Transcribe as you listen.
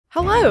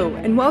Hello,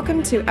 and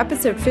welcome to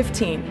episode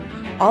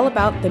 15, all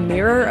about the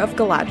Mirror of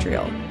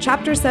Galadriel,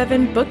 Chapter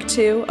 7, Book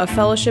 2 of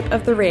Fellowship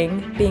of the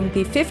Ring, being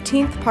the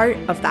 15th part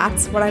of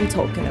That's What I'm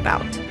Tolkien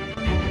About.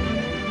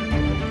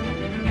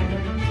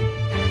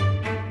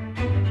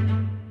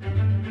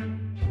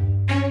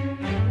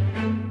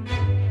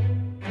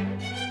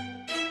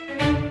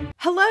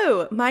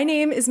 Hello, my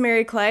name is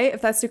Mary Clay.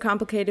 If that's too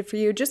complicated for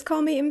you, just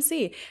call me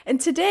MC. And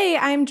today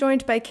I am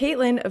joined by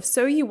Caitlin of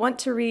So You Want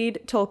to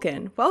Read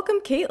Tolkien. Welcome,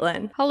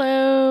 Caitlin.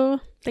 Hello.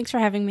 Thanks for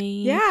having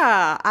me.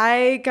 Yeah,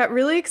 I got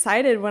really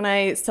excited when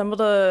I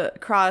stumbled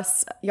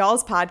across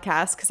y'all's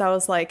podcast because I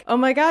was like, oh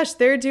my gosh,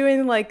 they're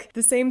doing like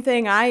the same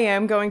thing I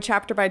am, going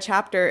chapter by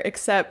chapter,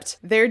 except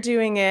they're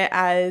doing it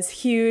as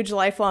huge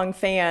lifelong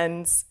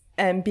fans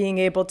and being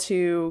able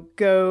to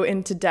go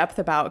into depth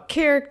about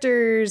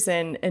characters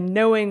and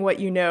knowing what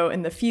you know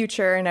in the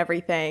future and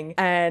everything.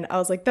 And I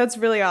was like, that's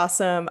really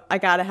awesome. I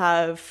gotta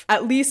have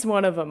at least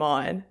one of them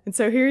on. And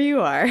so here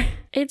you are.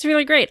 It's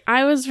really great.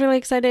 I was really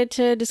excited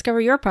to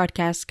discover your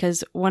podcast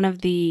because one of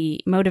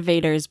the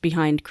motivators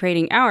behind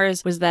creating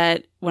ours was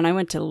that when I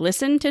went to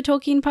listen to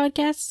Tolkien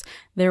podcasts,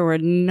 there were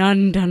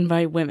none done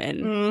by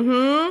women.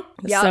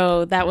 Mm-hmm. Yep.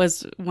 So that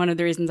was one of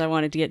the reasons I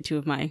wanted to get two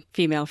of my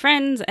female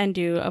friends and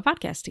do a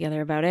podcast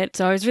together about it.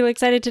 So I was really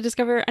excited to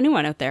discover a new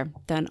one out there,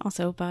 done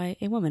also by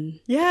a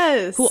woman.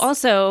 Yes. Who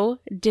also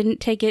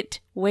didn't take it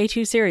way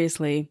too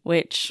seriously,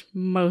 which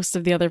most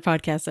of the other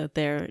podcasts out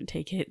there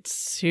take it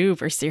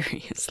super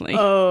seriously.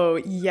 Oh,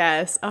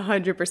 yes,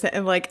 100%.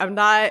 And like, I'm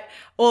not,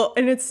 well,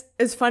 and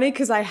it's funny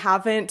because I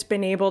haven't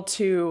been able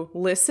to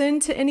listen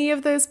to any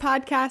of those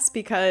podcasts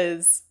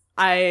because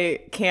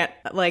I can't,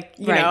 like,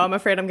 you know, I'm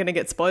afraid I'm going to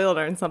get spoiled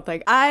on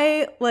something.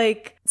 I,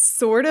 like,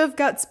 sort of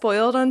got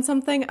spoiled on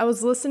something. I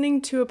was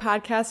listening to a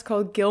podcast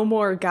called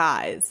Gilmore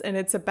Guys, and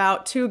it's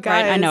about two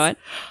guys. Right, I know it.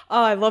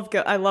 Oh, I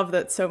love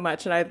that so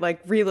much, and I, like,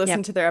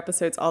 re-listen to their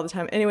episodes all the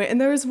time. Anyway,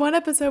 and there was one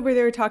episode where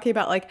they were talking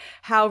about, like,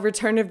 how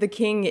Return of the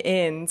King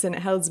ends, and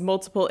it has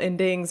multiple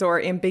endings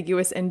or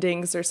ambiguous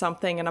endings or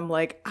something, and I'm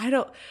like,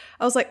 I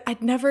was like,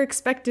 I'd never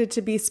expected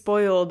to be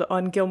spoiled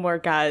on Gilmore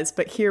Guys,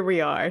 but here we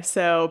are.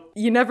 So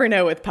you never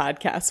know with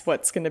podcasts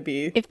what's going to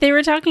be. If they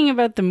were talking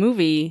about the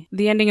movie,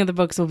 the ending of the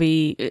books will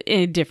be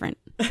different.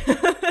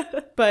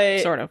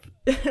 But sort of.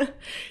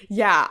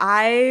 Yeah,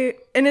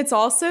 and it's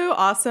also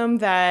awesome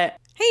that,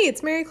 hey,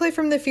 it's Mary Clay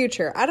from the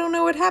future. I don't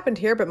know what happened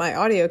here, but my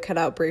audio cut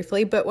out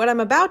briefly. But what I'm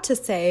about to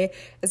say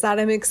is that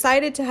I'm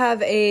excited to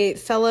have a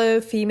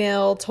fellow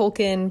female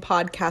Tolkien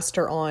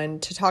podcaster on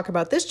to talk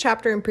about this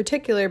chapter in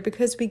particular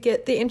because we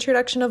get the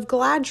introduction of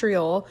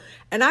Galadriel.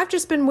 And I've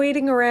just been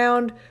waiting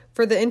around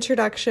for the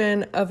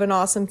introduction of an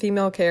awesome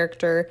female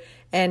character.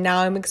 And now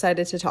I'm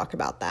excited to talk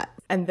about that.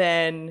 And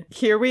then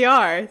here we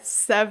are,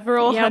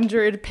 several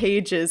hundred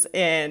pages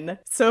in.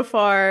 So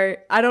far,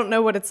 I don't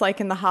know what it's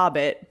like in The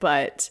Hobbit,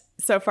 but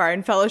so far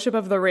in Fellowship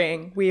of the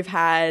Ring, we've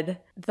had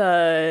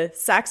the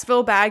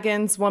Saxville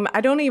Baggins woman. I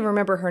don't even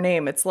remember her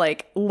name. It's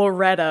like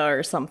Loretta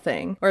or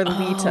something, or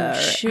Lita.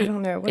 Shoot. I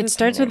don't know. It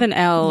starts with an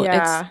L.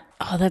 Yeah.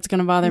 That's going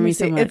to bother me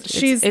so much.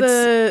 She's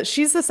the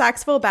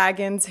Saxville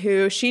Baggins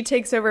who she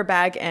takes over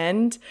Bag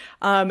End.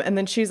 And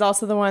then she's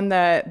also the one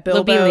that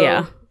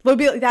Bilbo...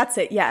 Lobelia, that's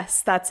it.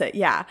 Yes, that's it.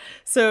 Yeah.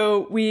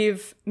 So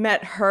we've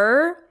met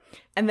her,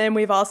 and then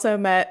we've also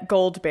met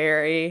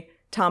Goldberry,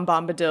 Tom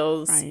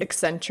Bombadil's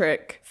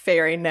eccentric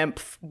fairy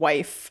nymph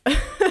wife.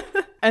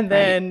 And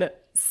then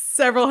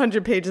several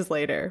hundred pages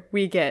later,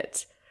 we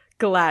get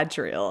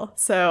Galadriel.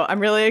 So I'm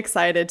really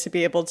excited to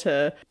be able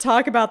to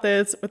talk about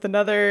this with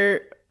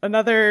another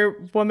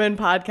woman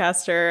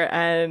podcaster,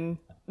 and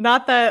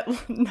Not that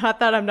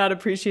I'm not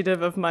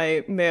appreciative of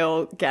my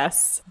male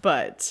guests,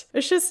 but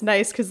it's just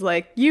nice because,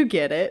 like, you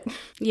get it.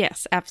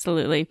 Yes,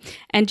 absolutely.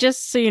 And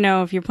just so you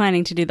know, if you're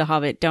planning to do The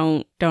Hobbit,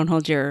 don't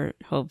hold your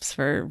hopes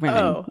for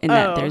women in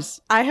that.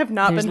 I have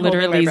not been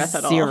holding my breath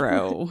at all.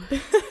 Zero.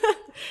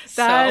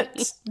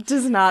 That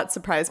does not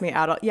surprise me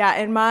at all. Yeah,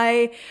 and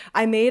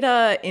I made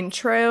a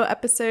intro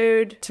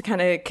episode to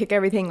kind of kick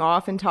everything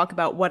off and talk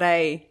about what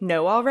I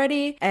know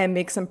already and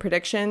make some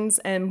predictions.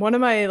 And one of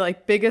my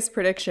like biggest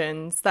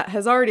predictions that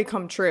has already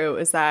come true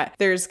is that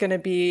there's going to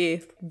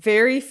be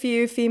very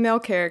few female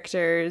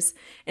characters,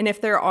 and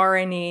if there are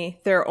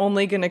any, they're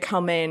only going to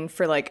come in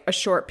for like a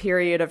short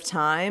period of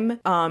time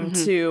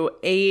to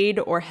aid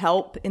or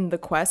help in the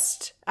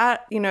quest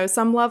at,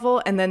 some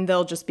level, and then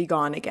they'll just be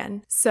gone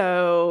again.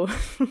 So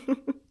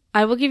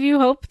I will give you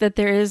hope that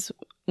there is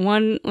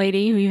one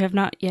lady who you have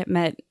not yet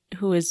met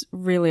who is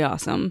really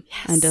awesome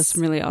and does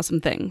some really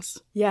awesome things.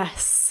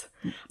 Yes.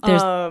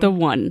 There's the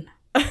one.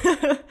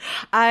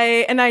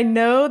 I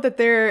know that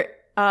there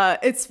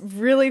it's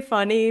really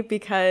funny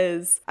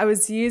because I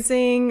was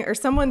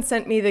someone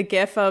sent me the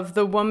gif of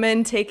the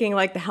woman taking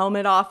like the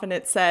helmet off and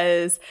it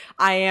says,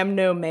 "I am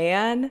no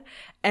man."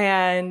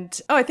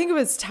 And I think it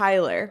was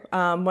Tyler,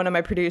 one of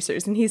my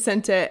producers, and he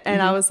sent it,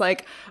 and I was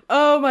like,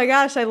 oh my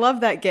gosh, I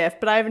love that GIF,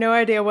 but I have no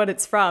idea what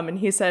it's from. And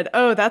he said,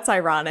 oh, that's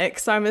ironic.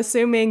 So I'm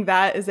assuming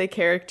that is a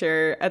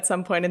character at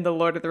some point in the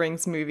Lord of the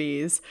Rings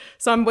movies.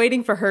 So I'm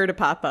waiting for her to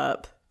pop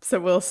up.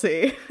 So we'll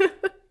see.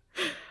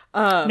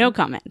 No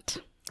comment.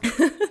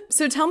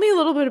 So tell me a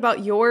little bit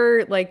about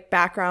your like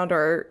background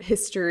or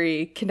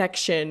history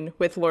connection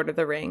with Lord of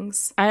the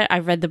Rings. I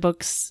read the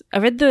books. I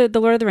read the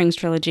Lord of the Rings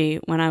trilogy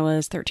when I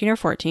was 13 or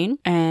 14,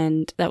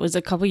 and that was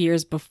a couple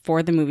years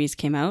before the movies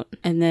came out.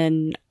 And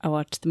then I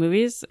watched the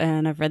movies,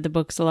 and I've read the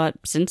books a lot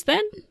since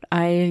then.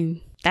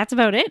 That's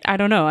about it. I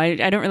don't know. I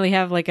don't really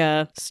have like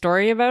a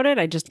story about it.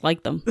 I just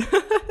like them.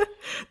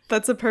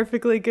 That's a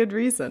perfectly good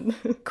reason.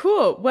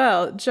 Cool.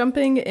 Well,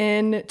 jumping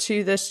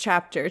into this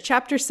chapter,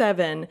 chapter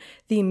 7,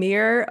 the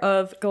Mirror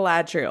of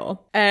Galadriel.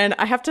 And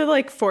I have to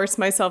like force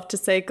myself to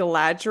say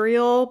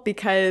Galadriel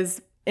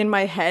because in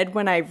my head,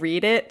 when I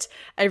read it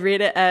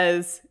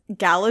as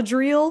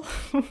Galadriel.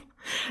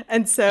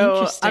 And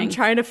so I'm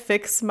trying to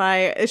fix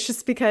it's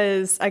just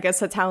because I guess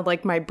that's how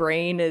like my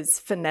brain is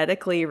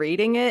phonetically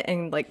reading it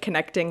and like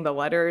connecting the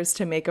letters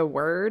to make a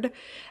word.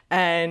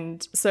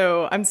 And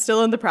so I'm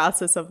still in the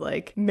process of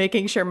like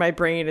making sure my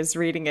brain is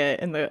reading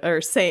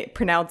it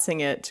pronouncing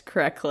it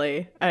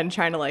correctly and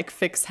trying to like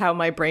fix how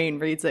my brain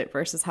reads it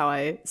versus how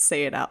I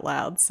say it out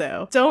loud.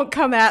 So don't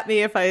come at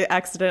me if I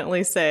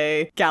accidentally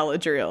say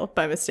Galadriel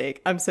by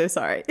mistake. I'm so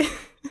sorry.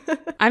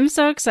 I'm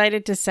so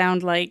excited to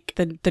sound like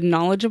the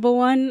knowledgeable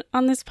one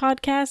on this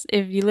podcast.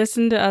 If you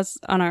listen to us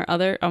on my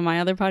other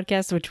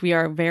podcast, which we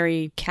are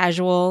very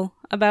casual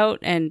about,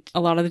 and a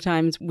lot of the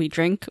times we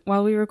drink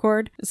while we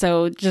record,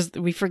 so just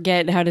we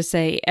forget how to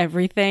say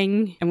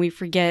everything, and we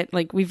forget,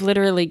 like, we've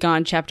literally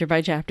gone chapter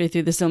by chapter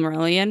through the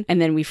Silmarillion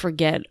and then we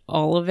forget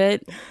all of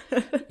it.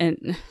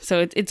 And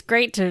so it's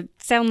great to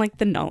sound like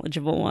the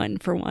knowledgeable one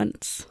for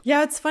once.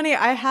 Yeah, it's funny.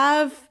 I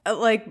have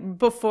like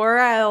before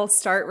I'll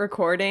start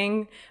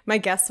recording, my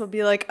guests will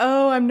be like,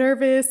 oh, I'm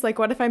nervous, like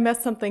what if I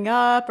mess something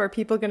up, or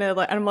people gonna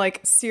like, and I'm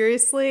like,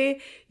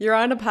 seriously, you're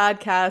on a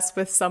podcast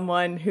with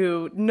someone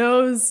who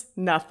knows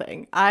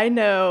nothing. I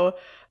know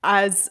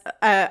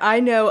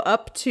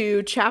up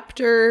to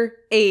chapter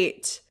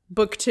 8,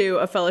 book 2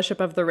 of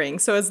Fellowship of the Ring.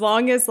 So as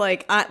long as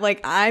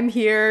I'm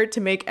here to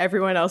make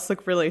everyone else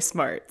look really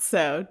smart.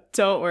 So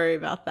don't worry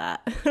about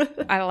that.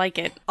 I like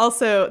it.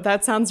 Also,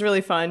 that sounds really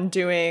fun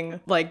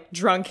doing like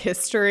drunk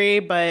history,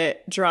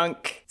 but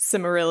drunk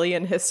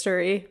Silmarillion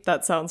history.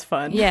 That sounds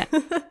fun. Yeah.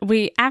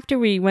 After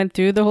we went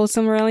through the whole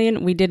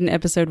Silmarillion, we did an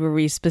episode where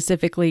we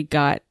specifically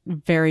got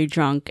very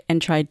drunk and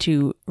tried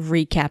to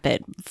recap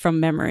it from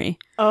memory.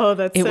 Oh,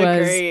 that's so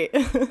great.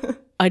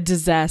 A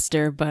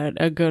disaster, but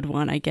a good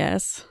one, I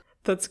guess.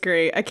 That's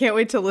great. I can't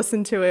wait to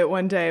listen to it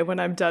one day when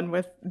I'm done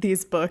with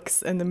these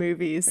books and the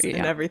movies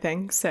and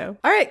everything. So,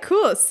 all right,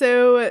 cool.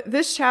 So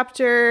this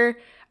chapter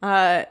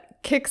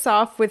kicks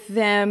off with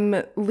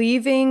them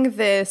leaving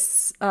they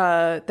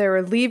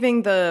were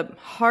leaving the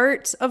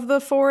heart of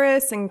the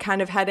forest and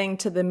kind of heading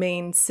to the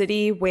main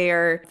city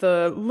where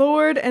the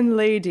Lord and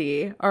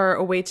Lady are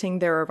awaiting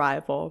their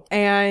arrival.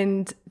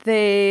 And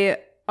they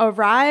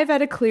arrive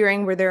at a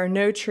clearing where there are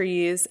no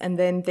trees, and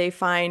then they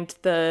find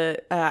the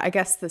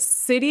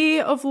city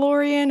of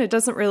Lorien.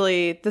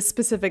 The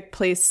specific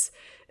place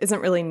isn't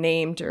really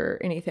named or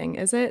anything,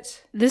 is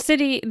it? The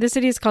city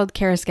is called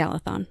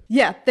Caris-Galathon.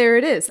 Yeah, there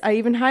it is. I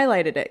even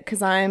highlighted it because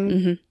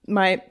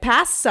my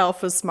past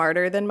self was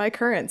smarter than my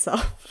current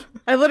self.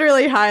 I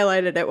literally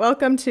highlighted it.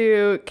 Welcome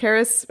to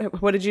Caris.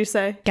 What did you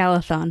say?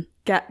 Galathon.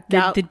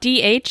 The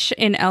DH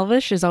in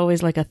Elvish is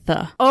always like a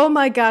th. Oh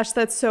my gosh,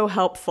 that's so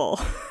helpful.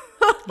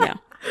 Yeah.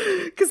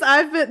 Because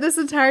I've been this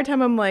entire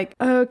time, I'm like,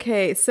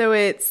 okay, so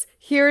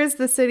here is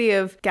the city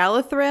of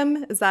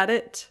Galathrym. Is that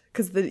it?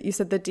 Because you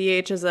said the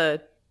DH is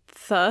a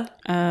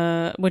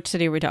th. Which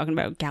city are we talking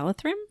about?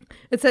 Galathrym?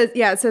 It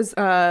says,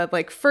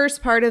 like,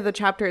 first part of the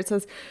chapter, it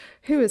says,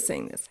 who is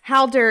saying this?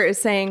 Haldir is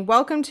saying,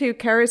 welcome to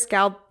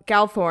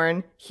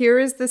Caris-Galthorn. Here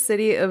is the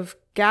city of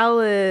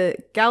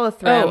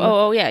Galathrym.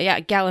 Oh, yeah,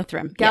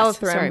 Galathrym.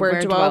 Galathrym, yes.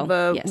 where dwell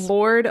the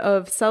Lord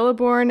of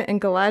Celeborn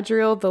and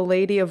Galadriel, the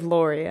Lady of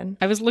Lorien.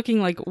 I was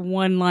looking like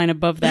one line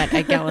above that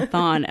at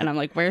Galathon, and I'm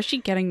like, where is she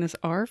getting this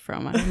R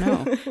from? I don't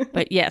know.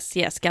 But yes,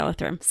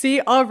 Galathrym. See,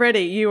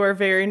 already you are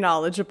very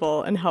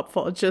knowledgeable and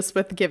helpful just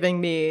with giving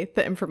me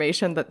the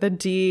information that the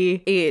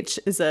DH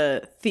is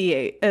a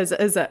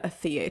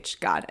TH.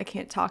 God, I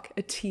can't talk.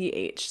 A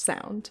TH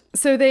sound.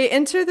 So they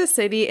enter the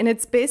city, and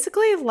it's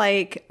basically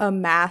like a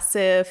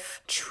massive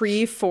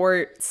tree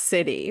fort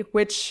city,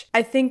 which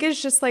I think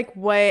is just like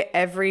what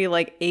every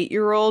like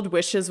 8-year-old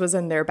wishes was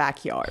in their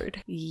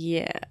backyard.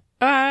 Yeah.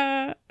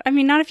 I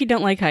mean, not if you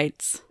don't like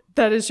heights.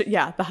 That is,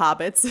 yeah, the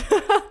hobbits.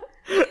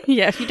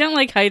 Yeah, if you don't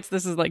like heights,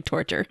 this is like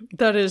torture.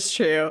 That is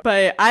true.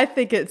 But I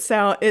think it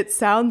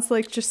sounds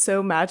like just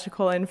so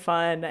magical and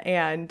fun.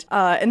 And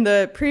in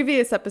the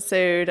previous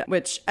episode,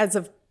 which as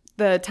of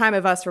the time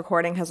of us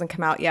recording hasn't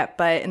come out yet,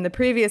 but in the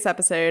previous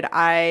episode,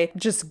 I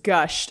just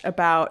gushed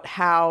about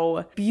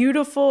how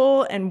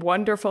beautiful and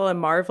wonderful and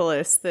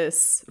marvelous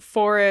this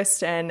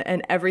forest and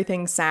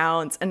everything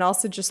sounds. And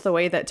also just the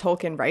way that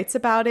Tolkien writes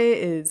about it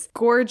is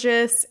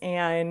gorgeous.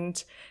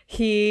 And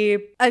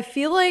I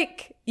feel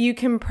like you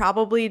can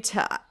probably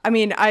tell, I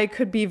mean, I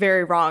could be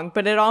very wrong,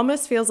 but it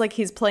almost feels like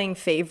he's playing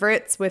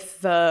favorites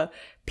with the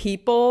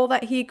people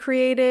that he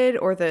created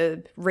or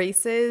the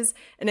races,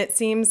 and it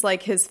seems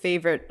like his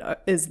favorite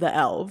is the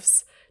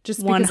elves.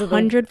 Just because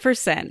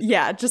 100%.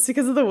 Yeah, just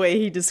because of the way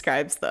he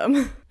describes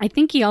them. I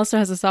think he also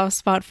has a soft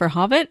spot for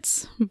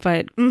hobbits,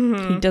 but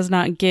he does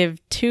not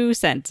give 2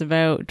 cents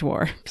about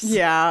dwarves.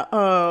 Yeah,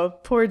 oh,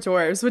 poor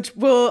dwarves, which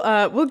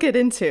we'll get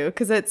into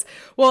because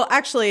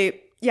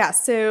actually, yeah,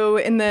 so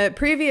in the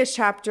previous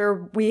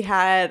chapter, we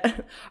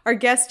had our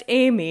guest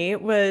Amy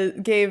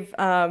gave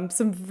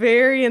some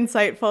very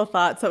insightful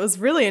thoughts that was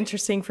really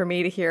interesting for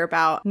me to hear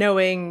about,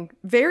 knowing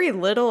very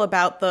little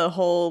about the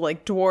whole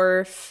like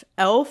dwarf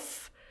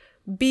elf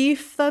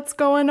beef that's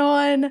going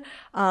on,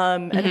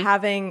 and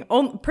having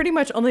pretty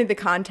much only the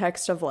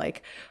context of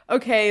like,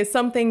 okay,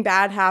 something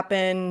bad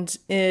happened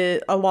a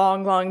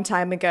long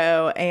time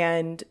ago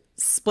and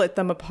split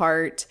them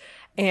apart,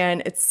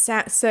 and it's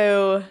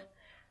so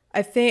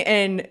I think,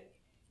 and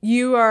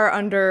you are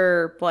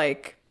under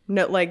like,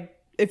 no, like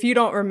if you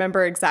don't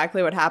remember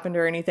exactly what happened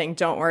or anything,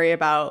 don't worry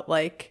about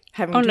like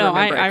having to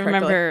remember it correctly. I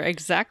remember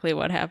exactly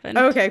what happened.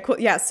 Okay, cool.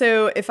 Yeah,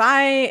 so if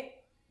I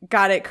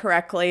got it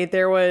correctly,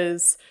 there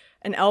was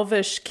an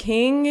elvish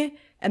king,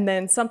 and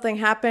then something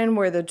happened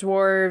where the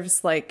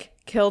dwarves like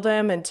killed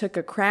him and took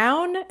a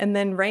crown and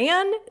then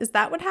ran. Is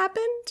that what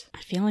happened? I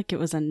feel like it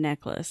was a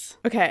necklace.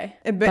 Okay.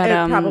 But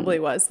it probably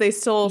was. They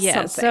stole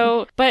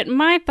something. But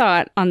my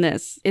thought on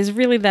this is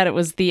really that it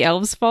was the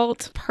elves'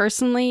 fault,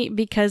 personally,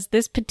 because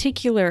this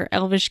particular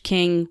elvish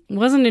king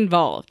wasn't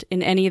involved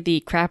in any of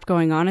the crap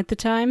going on at the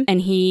time.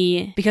 And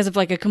he, because of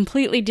like a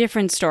completely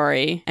different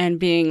story and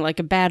being like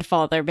a bad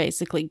father,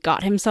 basically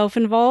got himself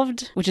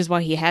involved, which is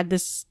why he had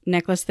this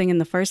necklace thing in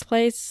the first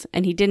place.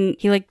 And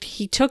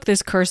he took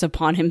this curse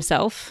upon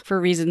himself for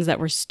reasons that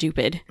were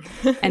stupid.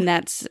 and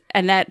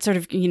that sort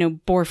of,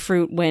 bore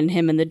fruit when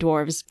him and the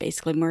dwarves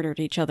basically murdered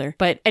each other.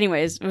 But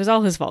anyways, it was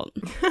all his fault.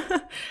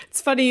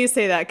 It's funny you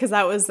say that because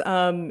that was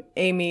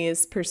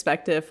Amy's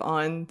perspective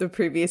on the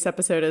previous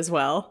episode as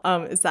well.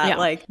 Is that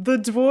like the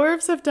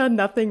dwarves have done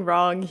nothing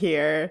wrong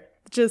here.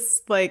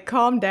 Just like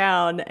calm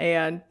down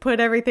and put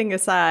everything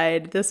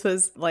aside. This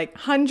was like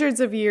hundreds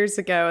of years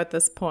ago at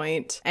this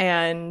point,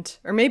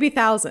 or maybe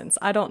thousands.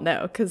 I don't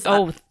know because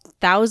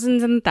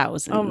thousands and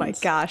thousands. Oh my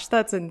gosh,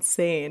 that's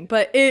insane.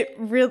 But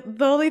the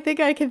only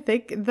thing I can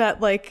think that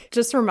like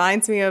just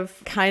reminds me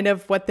of kind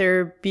of what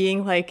they're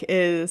being like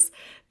is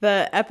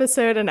the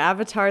episode in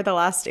Avatar: The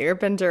Last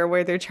Airbender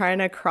where they're trying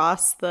to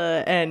cross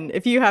and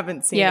if you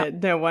haven't seen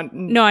it,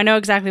 no, I know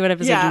exactly what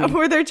episode you mean.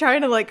 Where they're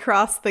trying to like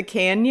cross the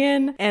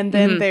canyon, and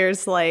then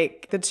there's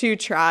like the 2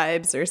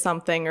 tribes or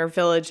something, or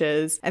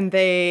villages, and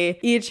they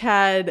each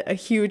had a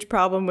huge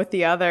problem with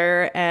the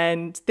other,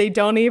 and they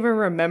don't even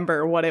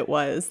remember what it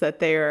was that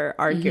they were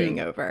arguing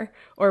over,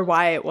 or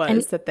why it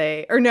was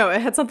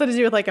it had something to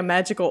do with like a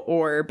magical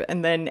orb,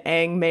 and then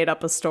Aang made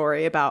up a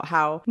story about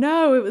how,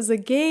 no, it was a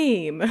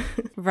game.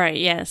 Right,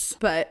 yes.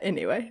 But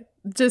anyway,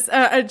 it just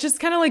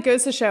kind of like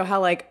goes to show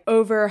how like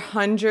over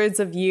hundreds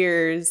of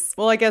years,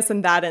 well, I guess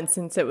in that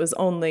instance it was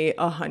only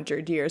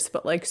 100 years,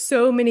 but like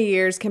so many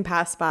years can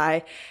pass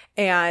by,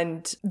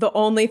 and the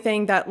only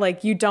thing that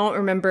like you don't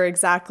remember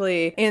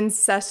exactly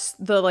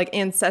the like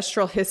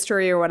ancestral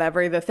history or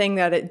whatever, the thing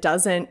that it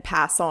doesn't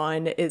pass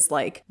on is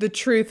like the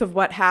truth of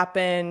what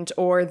happened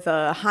or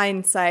the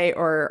hindsight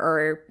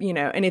or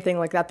anything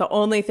like that. The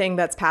only thing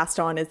that's passed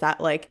on is that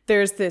like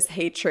there's this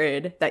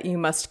hatred that you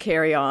must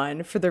carry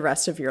on for the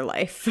rest of your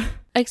life.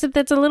 Except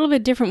that's a little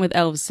bit different with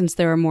elves since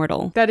they're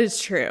immortal. That is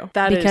true.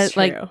 Because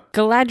like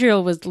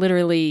Galadriel was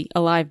literally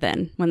alive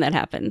then when that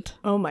happened.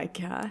 Oh my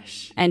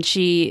gosh. And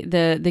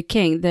the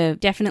king,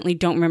 definitely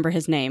don't remember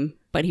his name,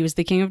 but he was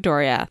the king of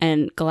Doriath,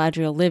 and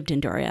Galadriel lived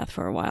in Doriath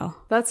for a while.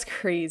 That's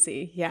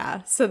crazy.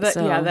 Yeah.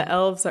 The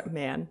elves are,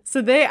 man.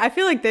 So I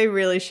feel like they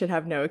really should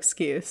have no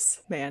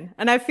excuse, man.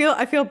 And I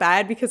feel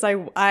bad because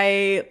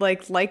I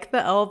like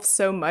the elves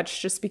so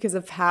much just because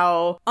of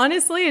how,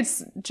 honestly,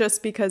 it's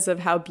just because of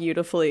how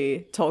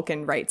beautifully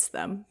Tolkien writes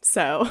them.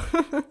 So.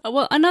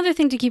 Well, another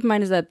thing to keep in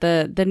mind is that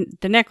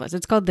the necklace,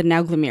 it's called the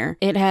Nauglamir.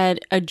 It had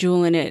a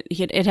jewel in it.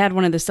 It had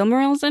one of the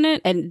Silmarils in it,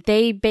 and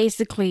they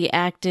basically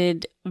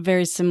acted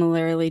very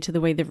similarly to the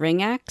way the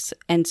ring acts,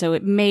 and so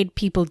it made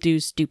people do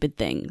stupid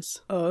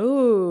things.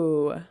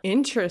 Oh,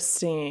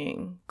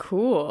 interesting.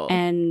 Cool.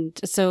 And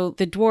so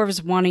the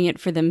dwarves wanting it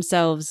for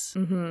themselves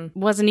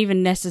wasn't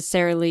even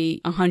necessarily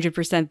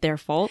 100% their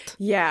fault.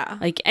 Yeah.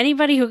 Like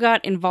anybody who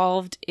got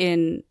involved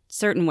in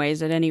certain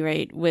ways at any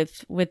rate,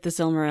 with the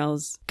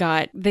Silmarils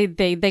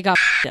they got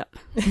up.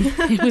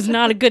 It was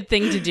not a good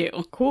thing to do.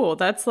 Cool.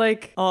 That's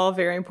like all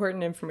very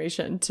important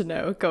information to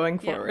know going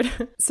forward.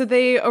 So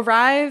they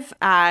arrive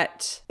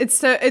at, it's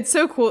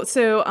so cool.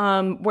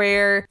 So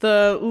where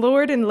the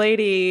Lord and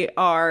Lady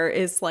are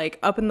is like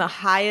up in the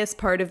highest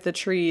part of the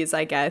trees,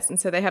 I guess. And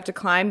so they have to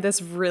climb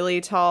this really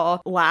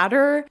tall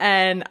ladder.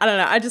 And I don't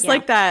know, I just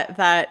like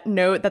that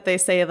note that they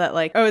say that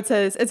like, oh, it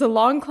says, it's a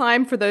long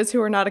climb for those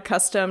who are not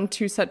accustomed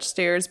to such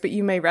stairs, but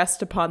you may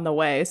rest upon the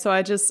way. So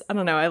I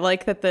don't know, I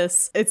like that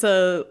it's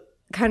a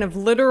kind of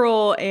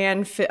literal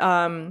and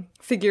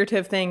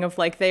figurative thing of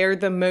like, they are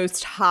the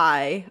most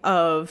high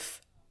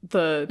of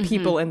the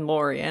people in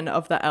Lorien,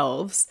 of the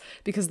elves,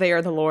 because they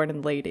are the Lord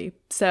and Lady.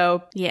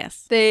 So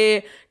yes,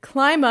 they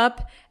climb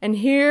up, and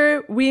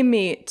here we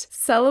meet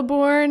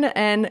Celeborn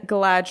and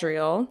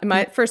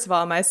Galadriel. First of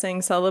all, am I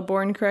saying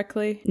Celeborn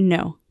correctly?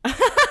 No.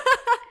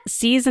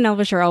 C's in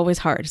Elvish are always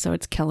hard, so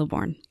it's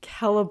Celeborn.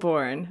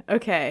 Celeborn.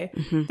 Okay.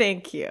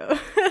 Thank you.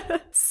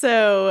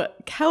 So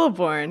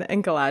Celeborn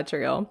and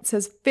Galadriel. It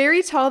says,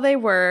 very tall they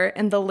were,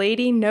 and the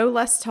lady no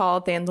less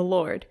tall than the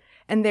Lord.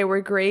 And they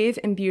were grave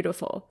and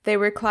beautiful. They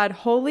were clad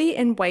wholly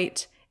in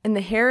white, and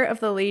the hair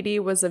of the lady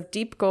was of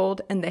deep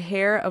gold, and the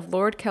hair of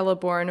Lord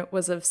Celeborn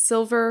was of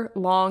silver,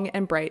 long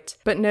and bright.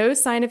 But no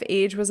sign of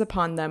age was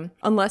upon them,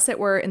 unless it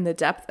were in the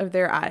depth of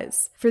their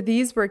eyes. For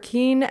these were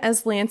keen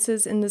as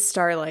lances in the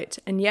starlight,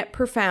 and yet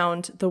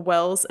profound, the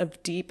wells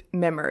of deep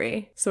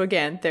memory. So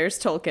again, there's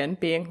Tolkien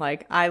being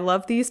like, I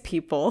love these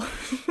people.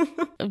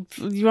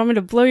 You want me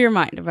to blow your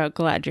mind about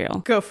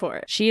Galadriel? Go for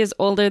it. She is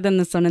older than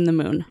the sun and the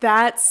moon.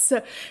 That's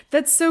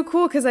so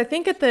cool, because I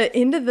think at the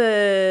end of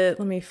the...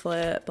 Let me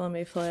flip.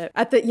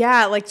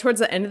 Like towards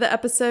the end of the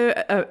episode,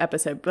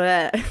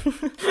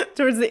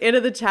 towards the end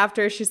of the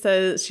chapter, she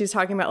says, she's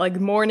talking about like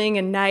morning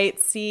and night,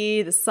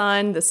 sea, the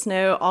sun, the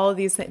snow, all of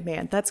these things.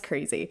 Man, that's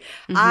crazy.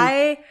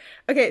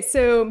 Okay,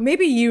 so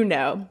maybe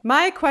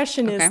my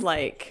question is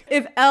like,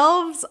 if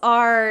elves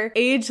are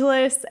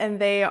ageless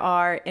and they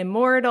are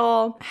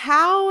immortal,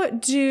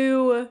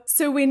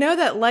 so we know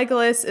that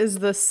Legolas is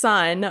the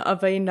son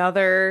of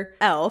another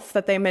elf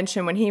that they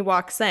mention when he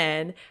walks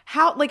in.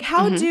 How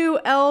do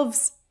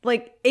elves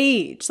like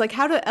age? Like,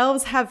 how do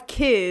elves have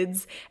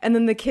kids and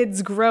then the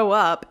kids grow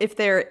up if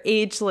they're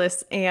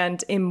ageless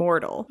and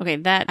immortal? Okay,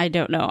 that I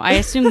don't know. I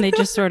assume they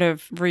just sort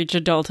of reach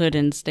adulthood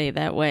and stay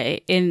that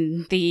way,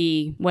 in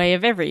the way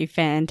of every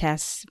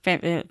fantasy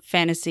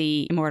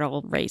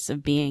immortal race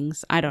of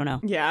beings. I don't know.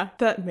 Yeah,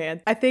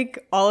 man. I think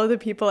all of the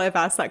people I've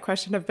asked that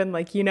question have been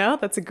like,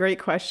 that's a great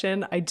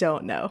question. I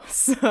don't know.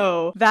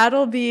 So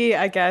that'll be,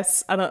 I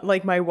guess,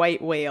 my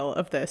white whale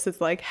of this.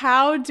 It's like,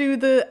 how do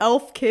the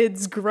elf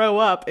kids grow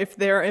up if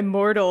they're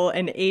immortal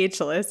and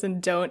ageless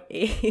and don't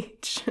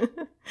age?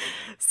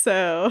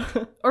 So,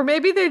 or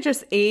maybe they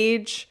just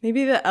age.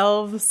 Maybe the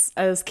elves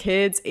as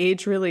kids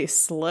age really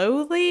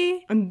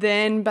slowly, and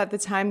then by the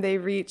time they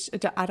reach,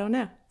 I don't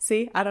know.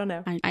 See, I don't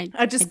know.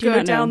 I just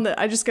go down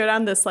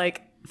this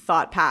like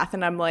thought path,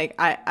 and I'm like,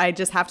 I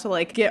just have to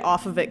like get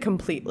off of it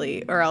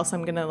completely, or else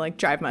I'm gonna like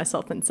drive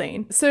myself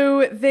insane. So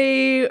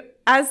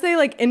as they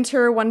like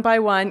enter one by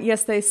one,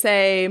 yes, they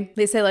say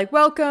like,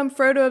 welcome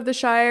Frodo of the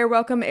Shire,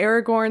 welcome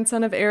Aragorn,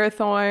 son of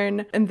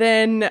Arathorn. And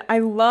then I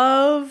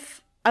love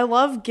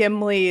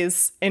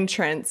Gimli's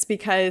entrance,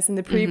 because in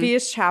the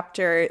previous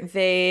chapter,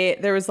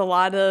 there was a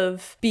lot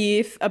of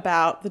beef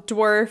about the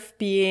dwarf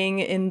being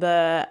in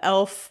the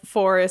elf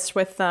forest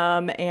with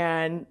them,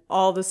 and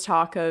all this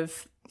talk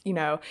of,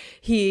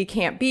 he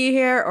can't be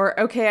here, or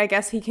okay, I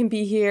guess he can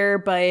be here,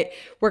 but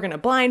we're going to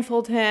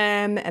blindfold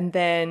him. And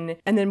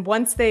then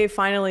once they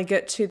finally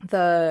get to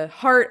the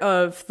heart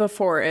of the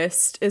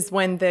forest is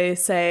when they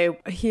say,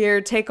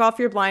 here, take off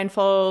your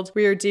blindfold.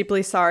 We are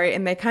deeply sorry.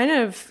 And they kind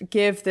of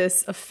give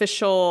this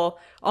official,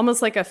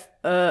 almost like a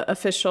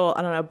official,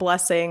 I don't know,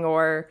 blessing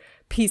or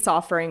peace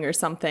offering or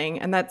something,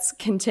 and that's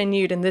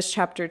continued in this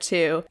chapter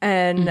too.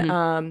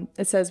 And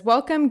it says,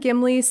 welcome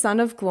Gimli, son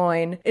of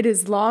Gloin. It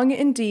is long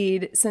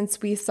indeed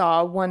since we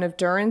saw one of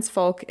Durin's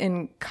folk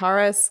in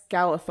Caras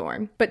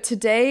Galathorn, but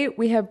today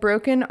we have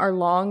broken our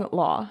long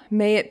law.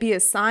 May it be a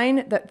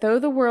sign that though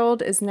the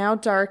world is now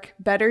dark,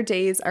 better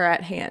days are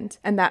at hand,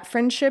 and that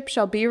friendship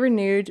shall be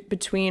renewed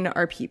between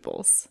our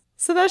peoples.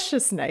 So that's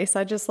just nice.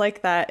 I just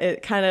like that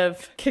it kind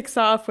of kicks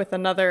off with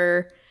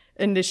another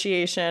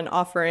initiation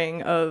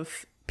offering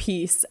of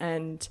peace,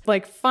 and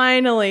like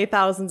finally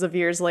thousands of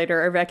years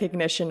later, a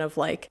recognition of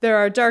like, there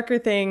are darker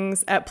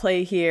things at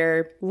play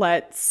here.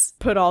 Let's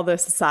put all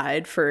this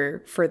aside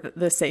for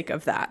the sake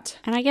of that.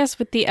 And I guess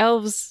with the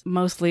elves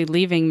mostly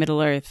leaving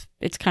Middle-earth,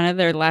 it's kind of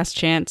their last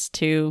chance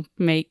to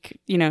make,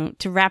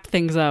 to wrap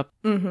things up.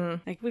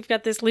 Like, we've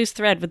got this loose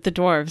thread with the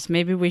dwarves.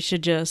 Maybe we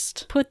should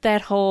just put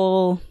that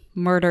whole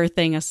murder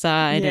thing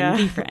aside and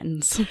be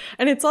friends.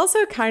 And it's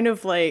also kind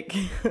of like,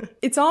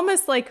 it's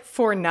almost like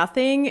for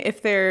nothing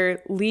if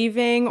they're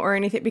leaving or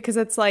anything, because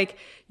it's like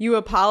you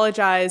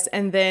apologize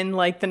and then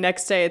like the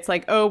next day it's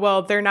like, oh,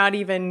 well, they're not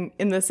even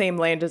in the same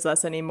land as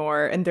us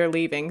anymore and they're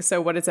leaving.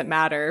 So what does it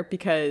matter?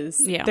 Because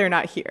they're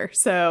not here.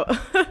 So,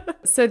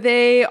 so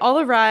they all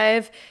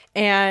arrive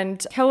and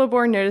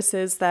Celeborn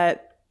notices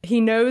that he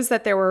knows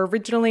that there were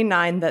originally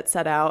 9 that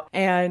set out,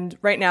 and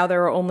right now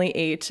there are only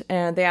 8,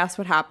 and they ask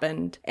what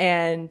happened,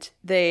 and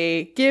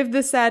they give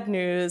the sad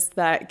news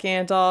that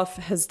Gandalf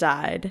has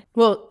died.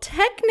 Well,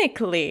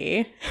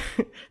 technically,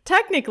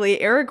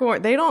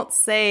 Aragorn, they don't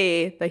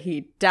say that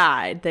he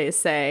died, they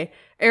say,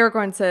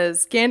 Aragorn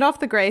says,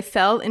 Gandalf the Grey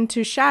fell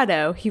into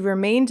shadow, he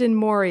remained in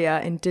Moria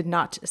and did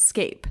not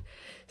escape.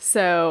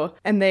 So,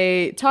 and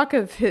they talk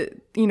of his,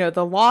 you know,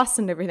 the loss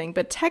and everything,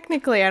 but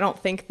technically I don't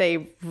think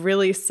they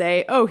really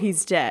say, oh,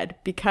 he's dead,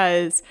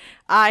 because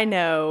I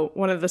know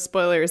one of the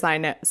spoilers I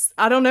know,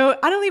 I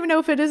don't even know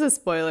if it is a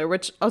spoiler,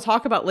 which I'll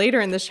talk about later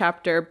in this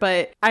chapter,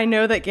 but I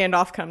know that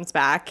Gandalf comes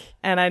back,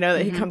 and I know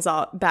that he comes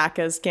out back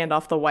as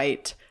Gandalf the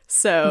White.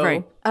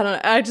 So, I don't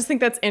know, I just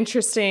think that's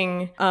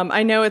interesting.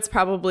 I know it's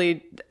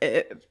probably,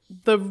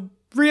 the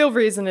real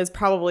reason is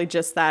probably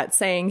just that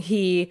saying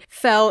he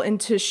fell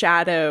into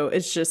shadow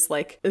is just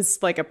like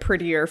a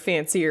prettier,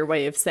 fancier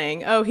way of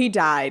saying, oh, he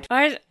died.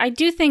 I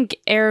do think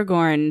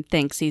Aragorn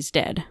thinks he's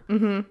dead.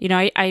 You know,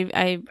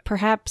 I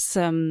perhaps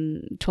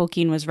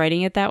Tolkien was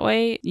writing it that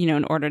way, you know,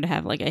 in order to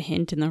have like a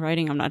hint in the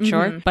writing. I'm not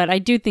sure, but I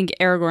do think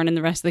Aragorn and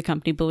the rest of the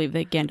company believe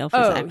that Gandalf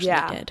is actually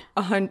dead.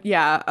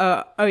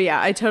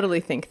 I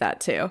totally think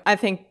that too. I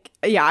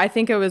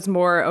think it was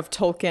more of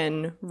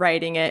Tolkien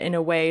writing it in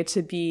a way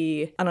to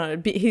be, I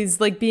don't know, he's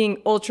like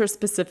being ultra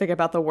specific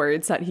about the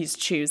words that he's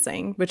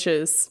choosing, which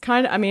is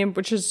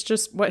which is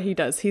just what he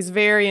does. He's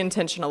very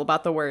intentional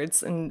about the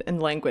words and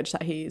language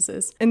that he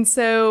uses. And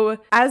so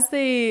as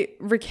they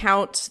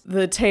recount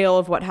the tale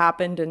of what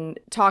happened and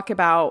talk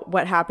about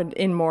what happened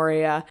in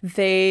Moria,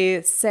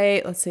 they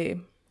say,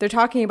 they're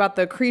talking about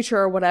the creature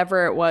or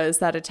whatever it was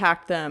that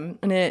attacked them.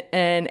 And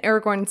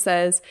Aragorn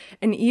says,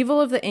 an evil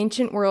of the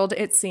ancient world,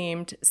 it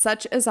seemed,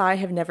 such as I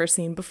have never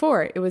seen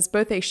before. It was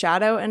both a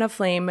shadow and a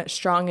flame,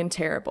 strong and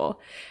terrible.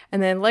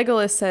 And then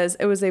Legolas says,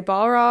 it was a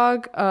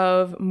Balrog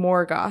of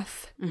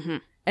Morgoth.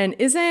 And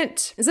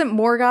isn't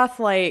Morgoth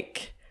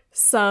like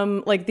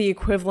some, like the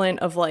equivalent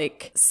of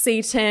like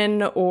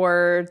Satan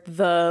or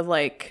the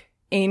like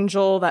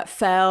angel that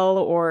fell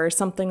or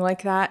something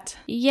like that?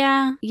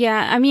 Yeah.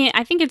 I mean,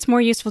 I think it's more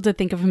useful to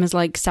think of him as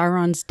like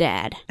Sauron's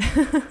dad.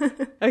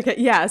 Okay,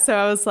 yeah. So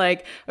I was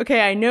like,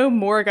 okay, I know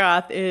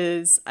Morgoth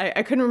is,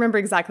 I couldn't remember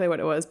exactly what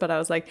it was, but I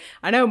was like,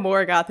 I know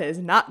Morgoth is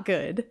not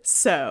good.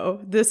 So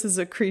this is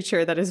a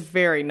creature that is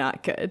very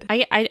not good.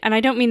 And I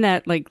don't mean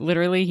that like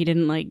literally he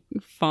didn't like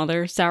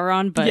father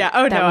Sauron, but yeah,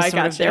 that was I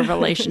got their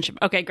relationship.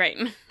 Okay, great.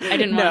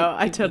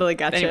 I totally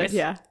got you.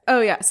 Yeah. Oh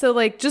yeah. So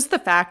like just the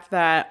fact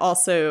that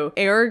also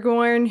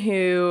Aragorn,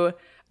 who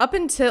up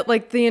until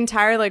like the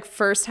entire like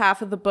first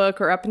half of the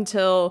book or up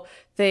until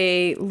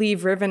they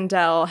leave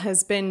Rivendell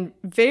has been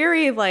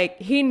very like,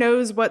 he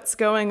knows what's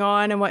going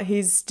on and what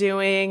he's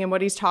doing and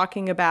what he's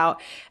talking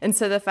about. And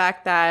so the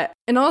fact that,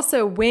 and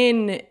also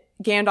when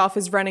Gandalf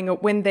is running,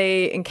 when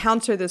they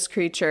encounter this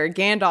creature,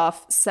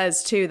 Gandalf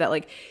says too that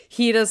like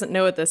he doesn't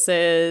know what this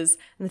is,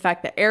 and the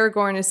fact that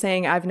Aragorn is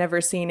saying I've never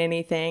seen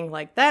anything,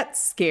 like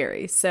that's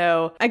scary.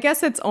 So I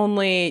guess it's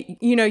only,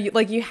 you know,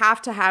 you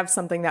have to have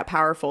something that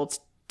powerful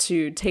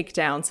to take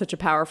down such a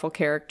powerful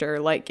character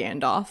like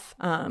Gandalf.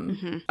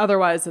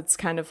 Otherwise it's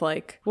kind of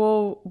like,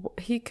 well,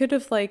 he could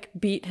have like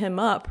beat him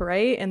up,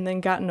 right? And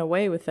then gotten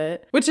away with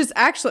it, which is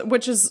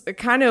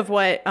kind of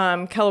what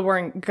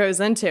Celeborn goes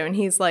into. And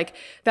he's like,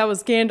 that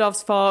was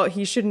Gandalf's fault.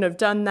 He shouldn't have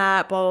done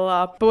that, blah,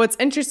 blah, blah. But what's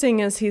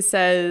interesting is he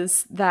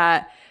says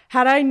that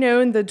had I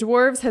known the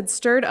dwarves had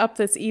stirred up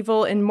this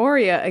evil in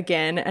Moria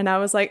again. And I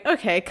was like,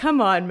 okay,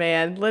 come on,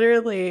 man.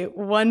 Literally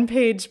one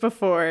page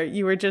before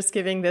you were just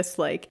giving this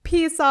like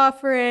peace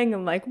offering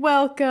and like,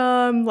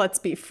 welcome, let's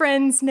be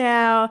friends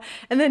now.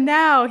 And then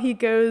now he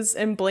goes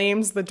and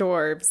blames the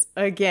dwarves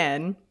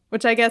again,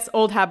 which I guess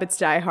old habits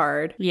die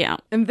hard. Yeah.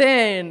 And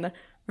then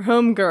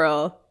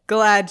homegirl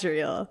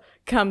Galadriel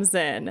comes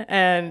in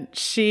and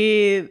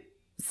she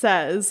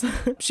says,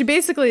 she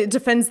basically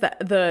defends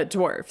the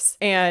dwarves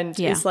and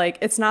is like,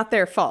 it's not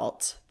their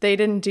fault. They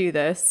didn't do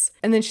this.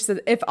 And then she said,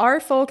 if our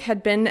folk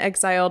had been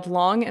exiled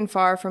long and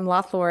far from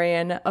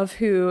Lothlorien, of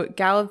who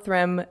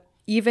Galadriel,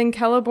 even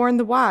Celeborn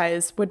the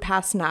Wise, would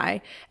pass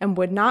nigh, and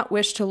would not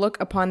wish to look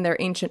upon their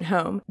ancient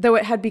home, though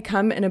it had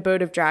become an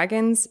abode of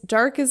dragons,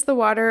 dark is the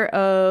water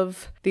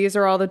of, these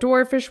are all the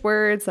dwarfish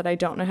words that I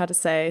don't know how to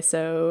say,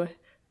 so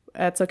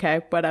that's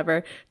okay,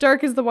 whatever.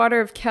 Dark is the water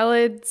of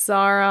Keled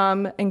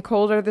Zaram, and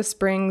cold are the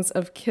springs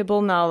of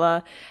Kibble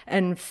Nala,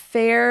 and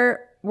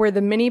fair were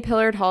the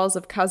many-pillared halls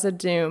of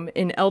Khazad-dûm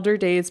in elder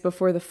days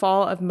before the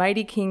fall of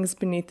mighty kings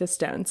beneath the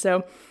stone.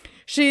 So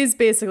she's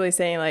basically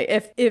saying, like,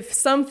 if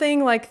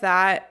something like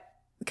that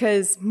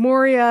because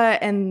Moria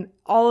and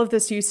all of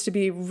this used to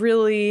be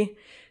really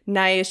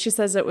nice. She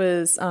says it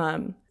was,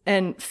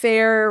 and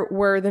fair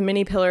were the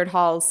many pillared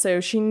halls.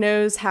 So she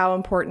knows how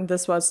important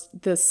this was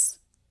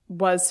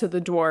to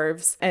the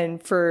dwarves,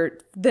 and for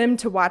them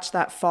to watch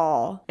that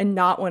fall and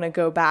not want to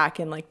go back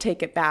and like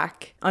take it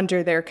back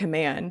under their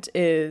command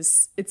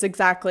it's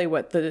exactly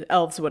what the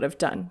elves would have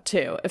done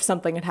too if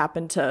something had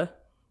happened to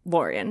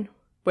Lorien.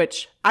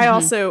 Which I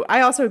also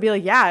would be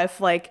like, yeah,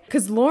 if like,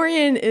 because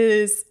Lorien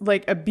is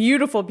like a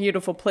beautiful,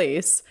 beautiful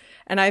place.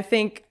 And I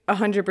think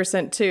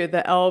 100% too,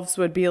 the elves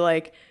would be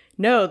like,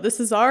 no,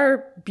 this is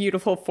our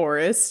beautiful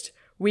forest.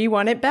 We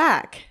want it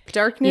back.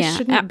 Darkness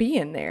shouldn't be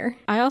in there.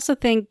 I also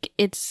think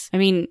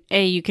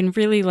you can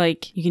really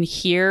you can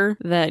hear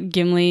that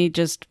Gimli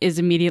just is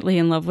immediately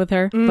in love with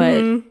her.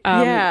 But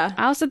I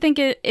also think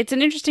it's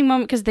an interesting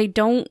moment because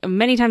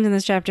many times in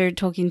this chapter,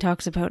 Tolkien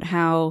talks about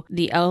how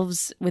the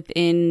elves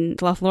within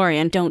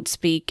Lothlorien don't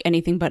speak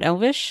anything but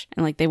Elvish.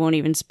 And they won't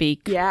even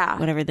speak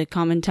whatever the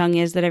common tongue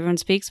is that everyone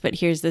speaks. But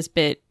here's this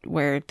bit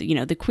where,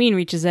 the queen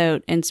reaches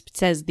out and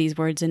says these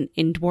words in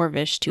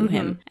Dwarvish to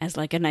him as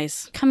a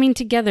nice coming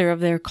together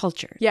of their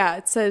culture. Yeah,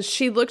 it says,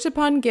 she looked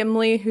upon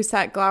Gimli, who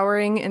sat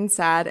glowering and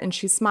sad, and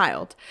she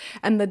smiled.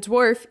 And the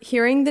dwarf,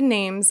 hearing the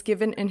names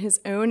given in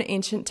his own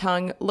ancient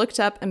tongue, looked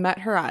up and met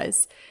her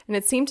eyes. And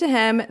it seemed to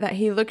him that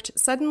he looked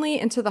suddenly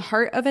into the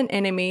heart of an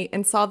enemy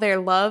and saw their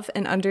love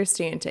and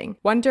understanding.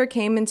 Wonder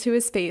came into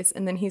his face,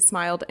 and then he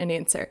smiled in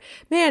answer.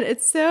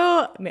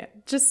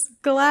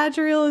 Just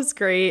Galadriel is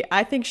great.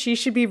 I think she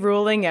should be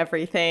ruling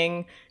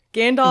everything.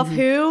 Gandalf,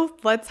 who?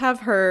 Let's have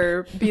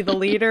her be the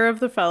leader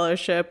of the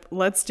Fellowship.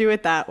 Let's do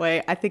it that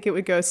way. I think it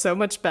would go so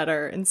much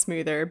better and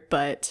smoother,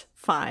 but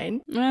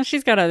fine. Well,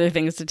 she's got other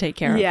things to take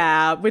care of.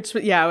 Yeah, which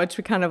we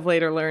kind of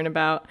later learn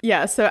about.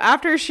 Yeah, so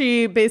after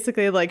she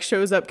basically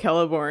shows up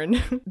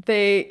Celeborn,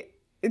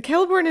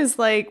 Celeborn is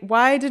like,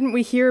 why didn't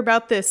we hear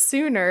about this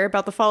sooner,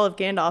 about the fall of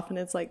Gandalf? And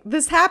it's like,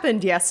 this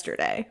happened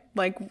yesterday.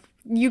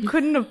 You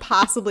couldn't have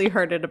possibly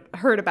heard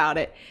about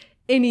it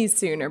any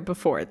sooner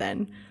before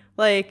then.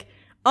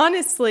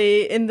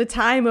 Honestly, in the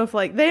time of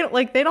they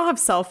don't have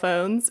cell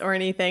phones or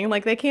anything,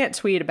 they can't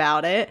tweet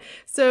about it.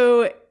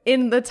 So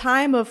in the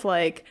time of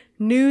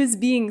news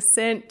being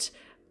sent,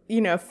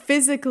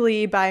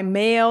 physically by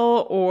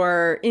mail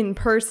or in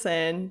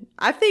person,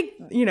 I think,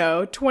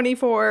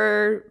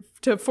 24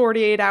 to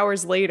 48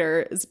 hours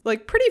later is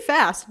pretty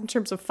fast in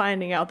terms of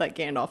finding out that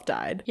Gandalf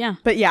died. Yeah.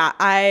 But yeah,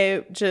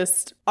 I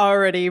just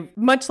already,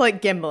 much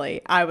like Gimli,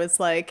 I was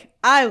like,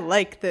 I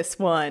like this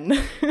one.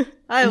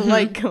 I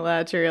like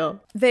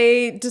Galadriel.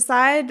 They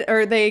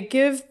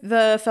give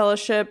the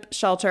Fellowship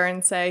shelter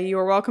and say, you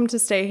are welcome to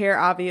stay here,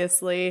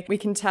 obviously. We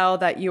can tell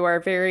that you are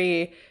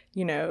very,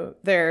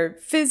 they're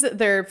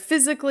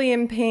physically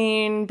in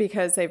pain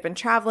because they've been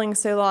traveling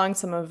so long.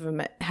 Some of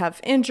them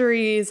have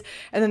injuries.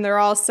 And then they're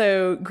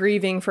also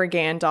grieving for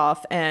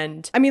Gandalf.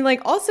 And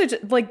also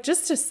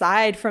just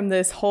aside from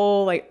this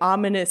whole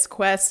ominous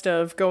quest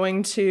of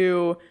going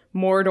to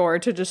Mordor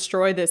to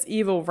destroy this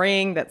evil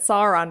ring that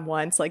Sauron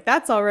wants,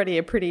 that's already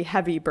a pretty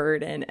heavy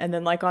burden. And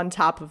then on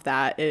top of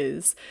that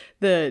is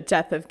the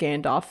death of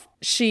Gandalf.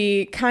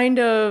 She kind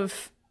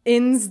of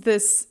ends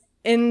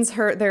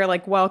their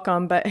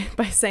welcome, but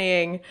by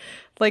saying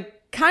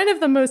kind of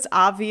the most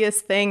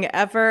obvious thing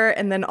ever.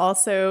 And then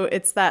also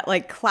it's that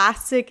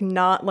classic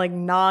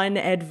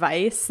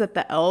non-advice that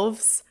the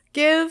elves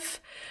give.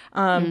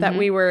 That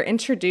we were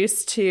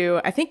introduced to,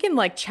 I think in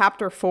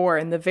chapter 4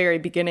 in the very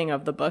beginning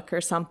of the book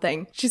or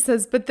something. She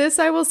says, but this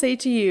I will say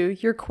to you,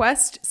 your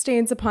quest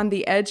stands upon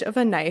the edge of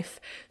a knife.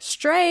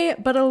 Stray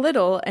but a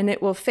little and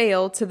it will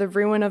fail to the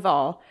ruin of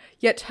all.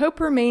 Yet hope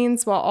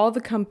remains while all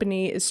the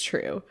company is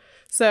true.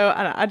 So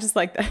I don't know, I just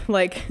like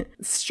that,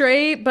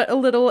 stray but a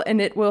little and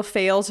it will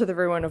fail to the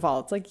ruin of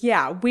all. It's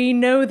yeah, we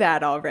know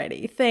that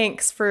already.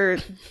 Thanks for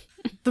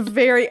the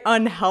very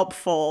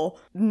unhelpful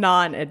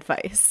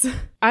non-advice.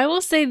 I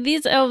will say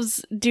these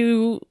elves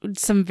do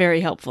some very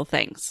helpful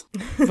things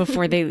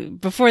before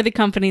the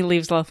company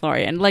leaves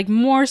Lothlorien.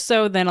 More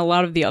so than a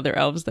lot of the other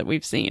elves that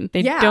we've seen.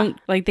 They don't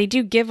they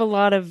do give a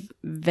lot of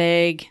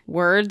vague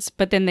words,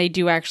 but then they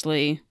do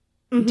actually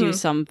do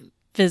some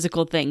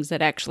physical things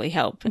that actually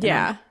help.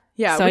 Yeah.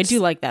 Yeah. So I do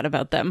like that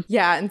about them.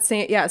 Yeah. And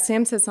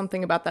Sam says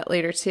something about that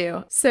later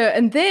too. So,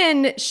 and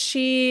then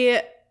she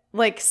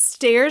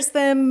stares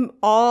them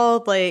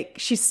all,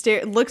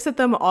 looks at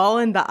them all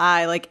in the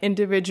eye,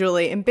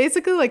 individually, and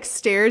basically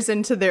stares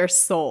into their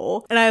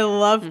soul. And I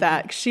love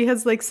that. 'Cause she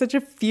has such a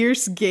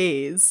fierce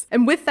gaze.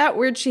 And with that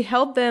word, she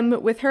held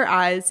them with her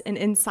eyes and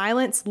in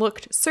silence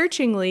looked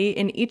searchingly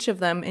in each of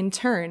them in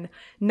turn.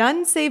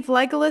 None save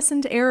Legolas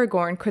and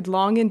Aragorn could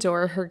long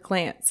endure her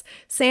glance.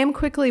 Sam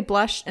quickly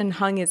blushed and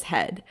hung his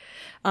head.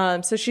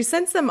 So she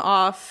sends them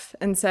off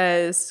and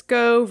says,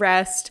 go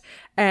rest.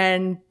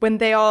 And when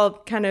they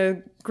all kind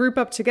of group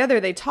up together,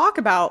 they talk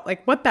about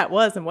what that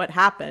was and what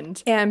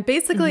happened. And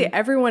basically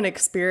everyone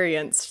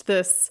experienced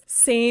this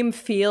same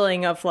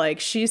feeling of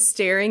she's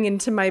staring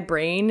into my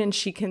brain and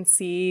she can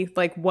see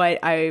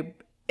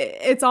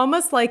it's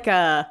almost like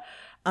a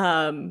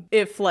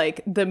if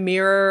like the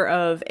mirror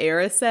of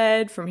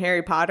Erised from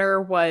Harry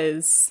Potter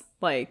was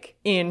like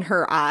in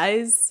her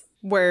eyes,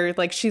 where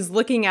like she's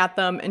looking at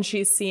them and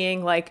she's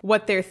seeing like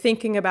what they're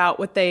thinking about,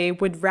 what they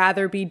would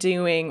rather be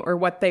doing or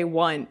what they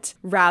want,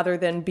 rather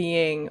than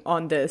being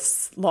on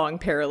this long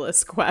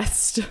perilous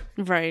quest.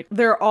 Right.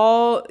 They're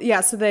all,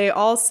 so they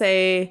all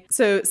say,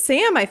 so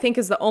Sam, I think,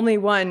 is the only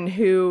one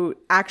who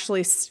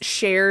actually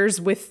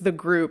shares with the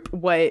group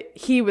what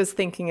he was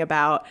thinking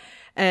about.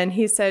 And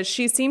he says,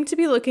 she seemed to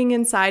be looking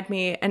inside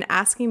me and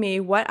asking me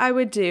what I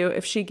would do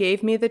if she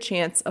gave me the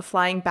chance of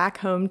flying back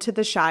home to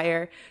the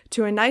Shire,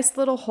 to a nice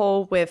little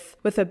hole with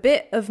a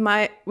bit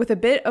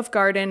of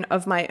garden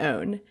of my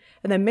own.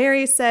 And then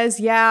Mary says,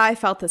 yeah, I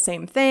felt the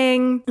same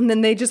thing. And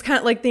then they just kind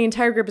of like, the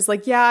entire group is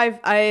like, yeah,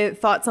 I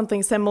thought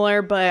something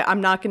similar, but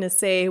I'm not going to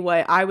say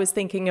what I was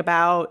thinking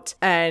about.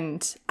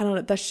 And I don't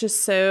know, that's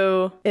just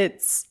so,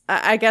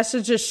 I guess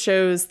it just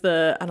shows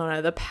I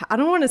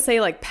don't want to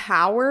say like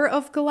power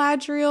of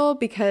Galadriel,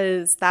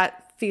 because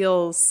that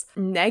feels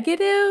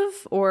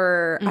negative,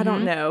 or I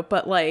don't know,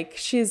 but like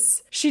she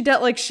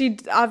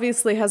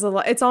obviously has a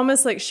lot. It's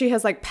almost like she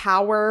has like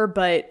power,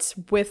 but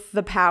with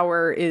the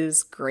power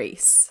is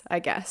grace, I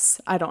guess.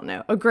 I don't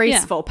know, a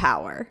graceful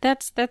power.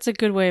 That's a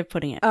good way of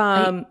putting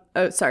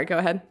it. Sorry, go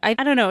ahead. I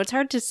don't know, it's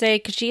hard to say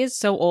because she is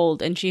so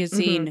old and she has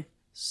seen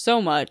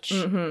so much,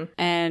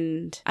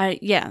 and I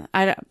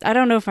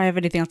don't know if I have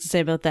anything else to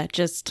say about that.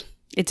 Just,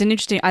 it's an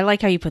interesting, I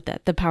like how you put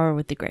that, the power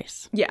with the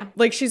grace. Yeah,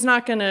 like she's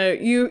not gonna,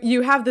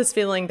 you have this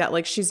feeling that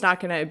like she's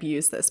not gonna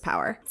abuse this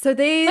power. So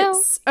they, I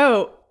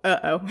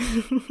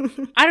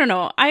don't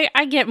know.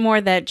 I get more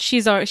that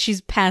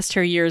she's past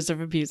her years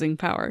of abusing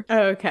power.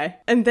 Oh, okay.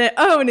 And then,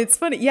 and it's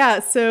funny. Yeah.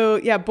 So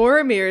yeah,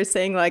 Boromir is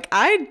saying like,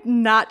 I'm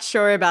not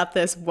sure about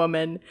this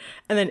woman.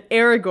 And then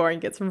Aragorn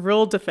gets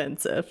real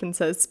defensive and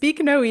says,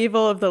 speak no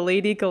evil of the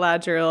Lady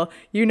Galadriel.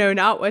 You know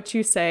not what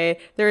you say.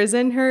 There is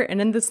in her and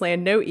in this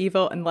land no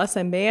evil unless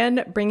a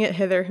man bring it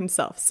hither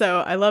himself. So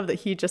I love that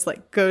he just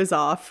like goes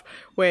off,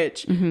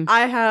 which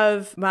I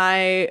have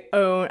my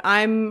own,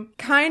 I'm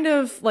kind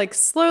of like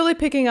slowly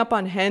picking up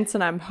on hints,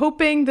 and I'm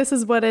hoping this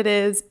is what it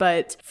is.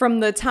 But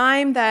from the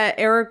time that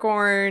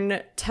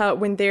Aragorn,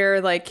 when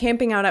they're like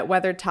camping out at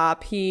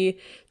Weathertop, he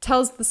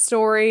tells the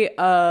story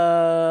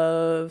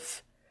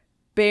of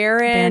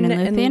Baron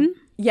and Luthien?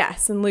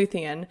 Yes, and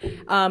Luthien,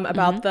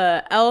 about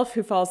the elf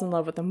who falls in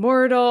love with the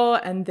mortal,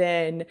 and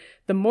then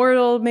the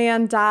mortal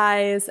man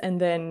dies, and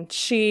then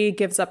she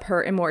gives up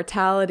her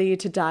immortality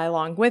to die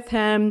along with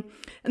him.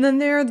 And then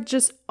there are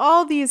just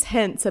all these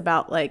hints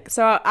about like,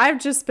 so I've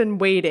just been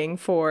waiting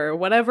for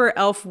whatever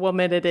elf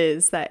woman it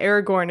is that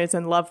Aragorn is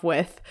in love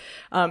with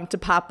to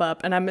pop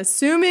up. And I'm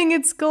assuming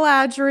it's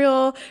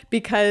Galadriel,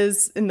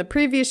 because in the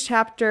previous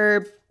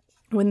chapter,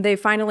 when they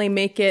finally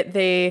make it,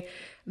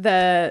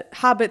 the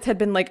hobbits had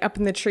been like up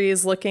in the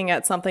trees looking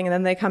at something, and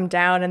then they come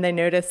down and they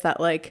notice that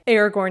like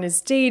Aragorn is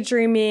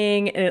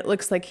daydreaming, and it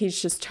looks like he's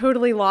just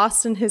totally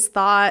lost in his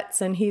thoughts,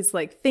 and he's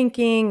like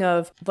thinking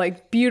of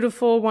like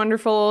beautiful,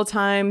 wonderful old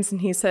times, and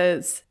he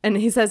says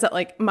that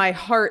like my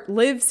heart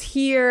lives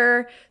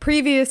here.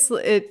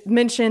 Previously it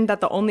mentioned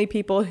that the only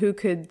people who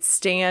could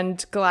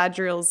stand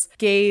Galadriel's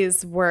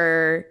gaze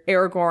were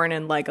Aragorn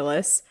and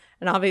Legolas.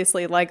 And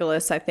obviously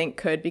Legolas, I think,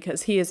 could,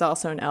 because he is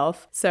also an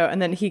elf. So,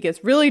 and then he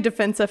gets really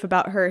defensive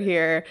about her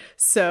here.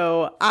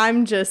 So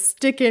I'm just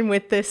sticking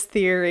with this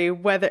theory,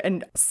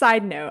 and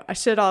side note, I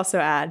should also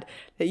add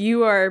that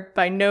you are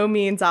by no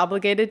means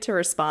obligated to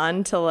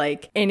respond to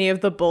like any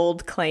of the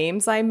bold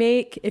claims I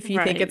make if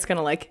you think it's going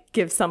to like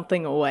give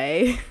something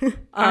away.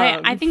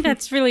 I think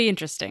that's really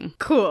interesting.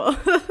 Cool.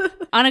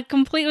 On a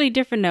completely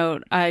different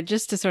note,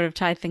 just to sort of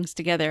tie things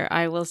together,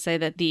 I will say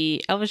that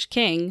the Elvish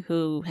king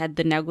who had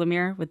the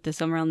Nauglamir with the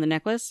Silmaril and the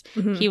necklace,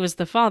 he was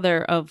the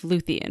father of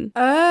Luthien.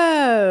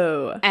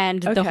 Oh.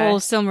 And the whole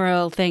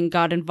Silmaril thing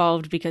got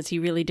involved because he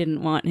really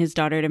didn't want his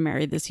daughter to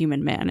marry this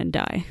human man and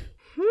die.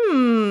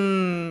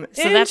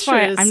 So that's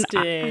why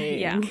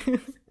yeah.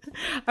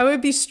 I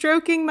would be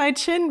stroking my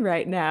chin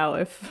right now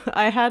if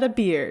I had a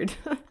beard.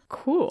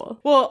 Cool.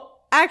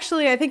 Well,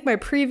 actually, I think my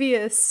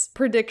previous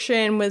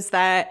prediction was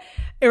that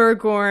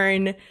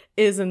Aragorn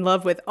is in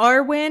love with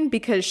Arwen,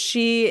 because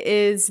she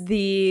is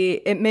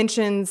it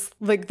mentions,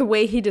 like, the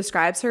way he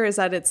describes her is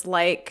that it's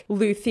like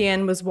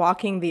Luthien was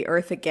walking the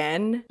earth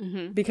again.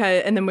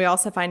 And then we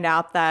also find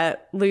out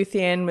that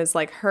Luthien was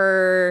like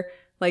her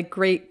like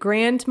great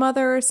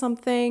grandmother or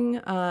something.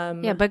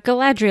 Yeah, but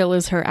Galadriel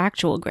is her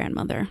actual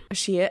grandmother.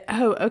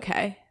 Oh,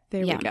 okay.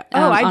 There we go.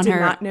 I did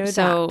not know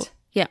that.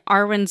 Yeah,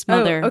 Arwen's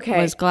mother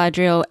was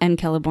Galadriel and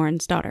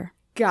Celeborn's daughter.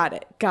 Got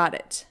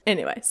it.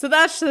 Anyway, so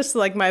that's just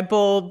like my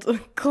bold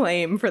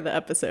claim for the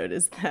episode,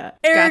 is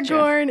that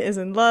Aragorn is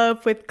in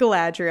love with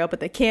Galadriel,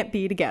 but they can't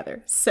be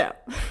together. So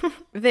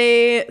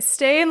they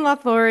stay in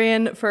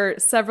Lothlorien for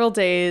several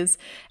days,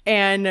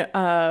 and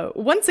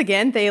once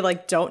again, they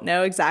like don't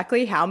know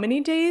exactly how many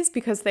days,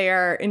 because they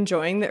are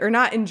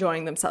not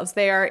enjoying themselves.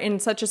 They are in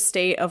such a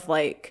state of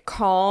like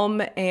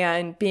calm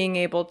and being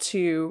able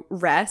to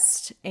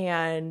rest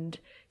and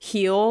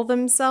heal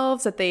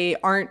themselves, that they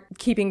aren't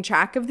keeping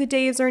track of the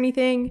days or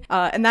anything.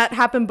 And that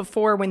happened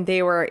before when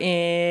they were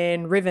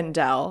in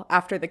Rivendell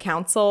after the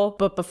council,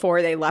 but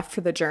before they left for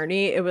the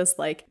journey, it was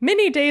like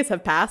many days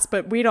have passed,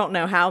 but we don't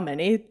know how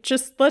many.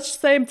 Just let's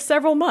say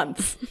several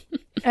months.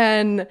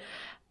 And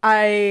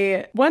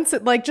once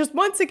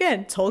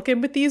again,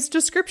 Tolkien with these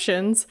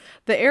descriptions,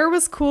 the air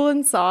was cool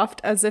and soft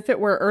as if it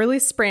were early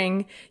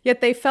spring, yet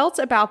they felt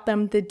about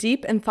them the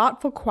deep and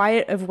thoughtful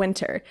quiet of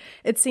winter.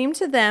 It seemed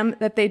to them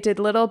that they did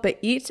little but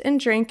eat and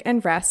drink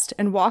and rest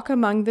and walk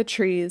among the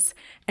trees,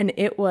 and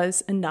it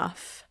was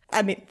enough.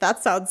 I mean,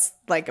 that sounds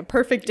like a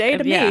perfect day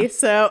to me.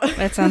 So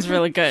that sounds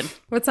really good.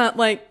 It's not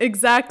like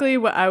exactly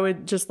what I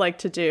would just like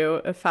to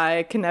do if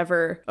I can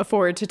ever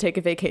afford to take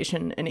a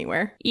vacation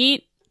anywhere.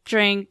 Eat,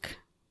 drink,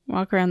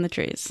 walk around the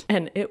trees.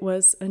 And it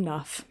was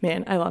enough.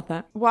 Man, I love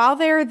that. While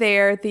they're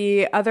there,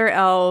 the other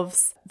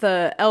elves,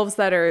 the elves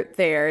that are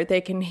there, they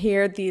can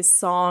hear these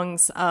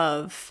songs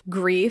of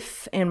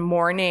grief and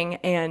mourning,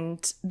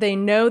 and they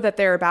know that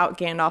they're about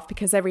Gandalf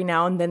because every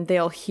now and then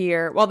they'll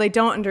hear, while they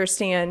don't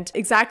understand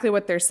exactly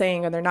what they're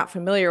saying, or they're not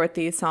familiar with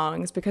these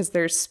songs because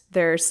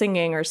they're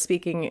singing or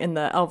speaking in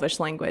the Elvish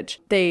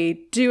language, they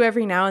do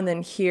every now and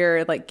then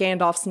hear like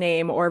Gandalf's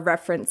name or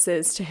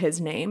references to his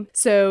name.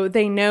 So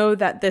they know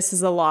that this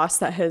is a loss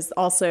that has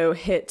also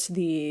hit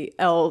the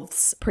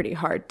elves pretty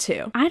hard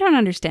too. I don't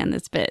understand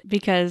this bit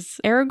because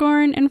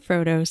Aragorn and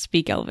Frodo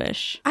speak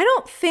Elvish. I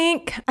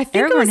think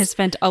Aragorn has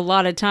spent a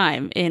lot of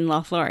time in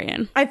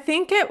Lothlorien. I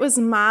think it was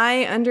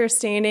my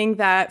understanding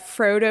that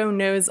Frodo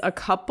knows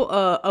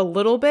a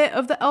little bit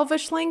of the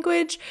Elvish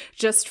language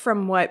just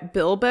from what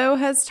Bilbo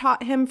has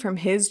taught him from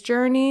his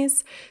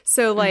journeys.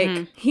 So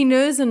like he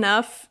knows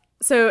enough.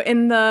 So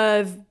in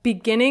the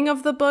beginning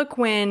of the book,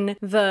 when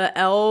the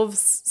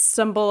elves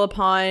stumble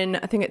upon,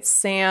 I think it's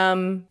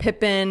Sam,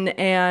 Pippin,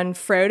 and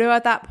Frodo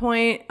at that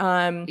point.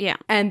 And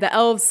the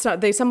elves,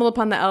 they stumble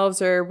upon the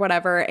elves or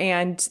whatever,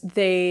 and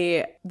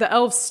the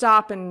elves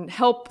stop and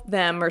help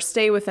them or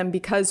stay with them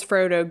because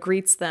Frodo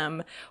greets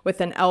them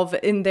with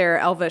in their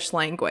Elvish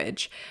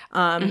language.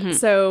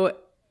 So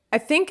I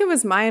think it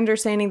was my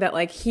understanding that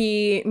like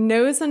he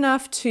knows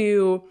enough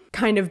to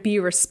kind of be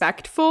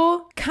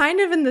respectful, kind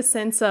of in the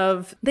sense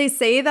of, they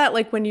say that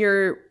like when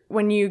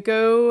you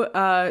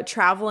go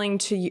traveling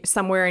to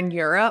somewhere in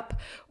Europe,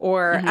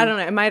 or I don't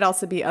know, it might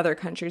also be other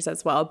countries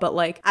as well, but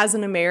like as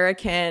an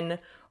American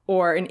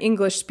or an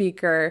English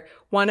speaker,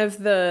 one of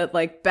the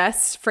like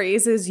best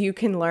phrases you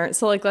can learn,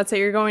 so like let's say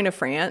you're going to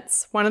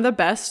France, one of the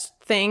best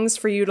things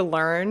for you to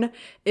learn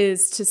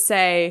is to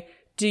say,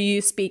 do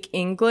you speak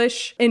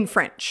English in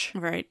French?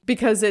 Right.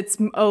 Because it's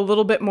a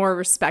little bit more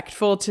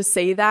respectful to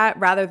say that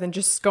rather than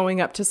just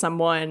going up to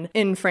someone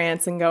in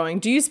France and going,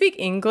 do you speak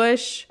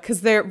English?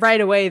 Because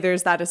right away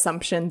there's that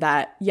assumption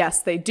that,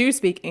 yes, they do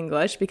speak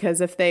English,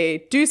 because if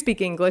they do speak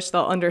English,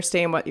 they'll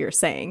understand what you're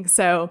saying.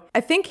 So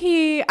I think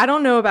I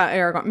don't know about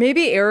Aragorn.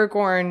 Maybe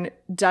Aragorn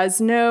does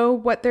know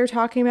what they're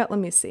talking about. Let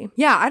me see.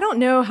 Yeah, I don't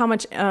know how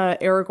much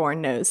Aragorn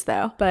knows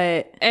though,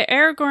 but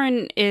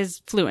Aragorn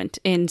is fluent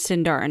in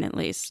Sindarin at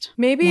least.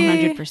 Maybe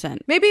 100%.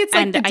 Maybe it's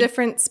like the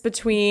difference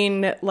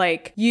between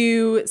like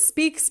you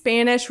speak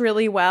Spanish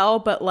really well,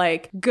 but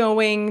like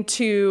going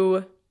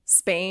to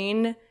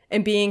Spain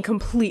and being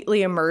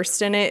completely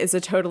immersed in it is a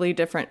totally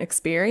different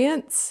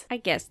experience. I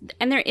guess.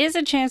 And there is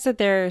a chance that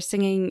they're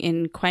singing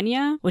in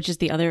Quenya, which is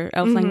the other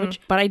elf language.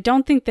 But I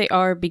don't think they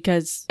are,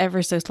 because,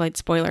 ever so slight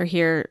spoiler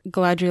here,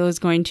 Galadriel is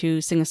going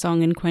to sing a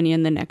song in Quenya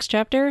in the next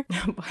chapter.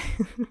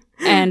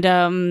 And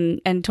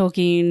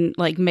Tolkien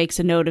like makes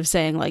a note of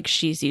saying like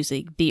she's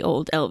using the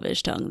old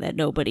Elvish tongue that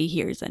nobody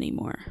hears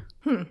anymore.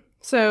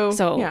 So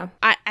yeah.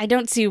 I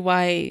don't see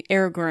why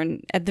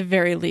Aragorn, at the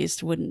very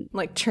least, wouldn't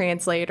like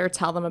translate or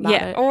tell them about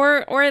it.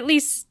 Or at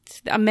least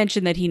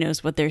mention that he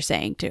knows what they're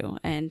saying too.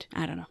 And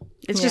I don't know.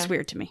 It's just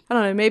weird to me. I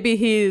don't know. Maybe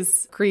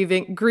he's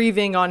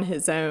grieving on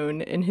his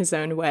own, in his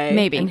own way.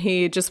 Maybe. And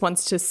he just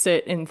wants to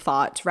sit in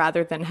thought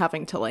rather than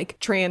having to like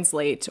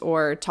translate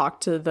or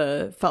talk to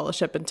the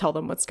fellowship and tell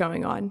them what's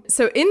going on.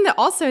 So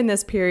also in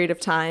this period of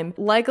time,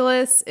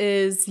 Legolas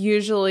is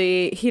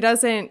he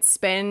doesn't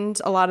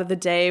spend a lot of the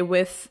day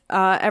with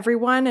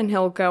everyone, and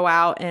he'll go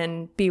out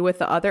and be with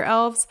the other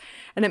elves.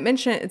 And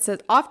it says,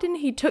 often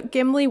he took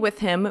Gimli with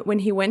him when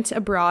he went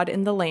abroad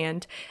in the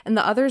land, and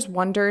the others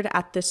wondered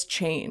at this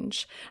change.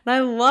 And I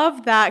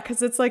love that,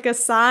 because it's like a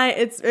sign,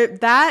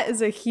 that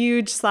is a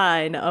huge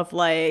sign of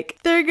like,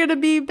 they're gonna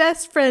be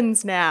best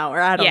friends now,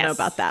 or I don't know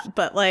about that,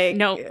 but like.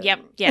 No,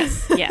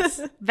 yes,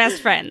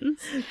 best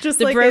friends. Just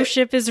the like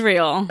broship is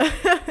real.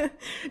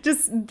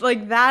 Just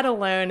like that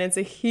alone is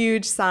a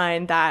huge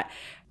sign that,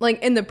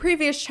 like in the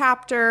previous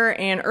chapter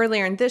and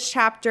earlier in this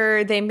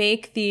chapter, they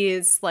make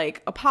these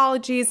like apologies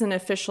apologies and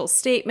official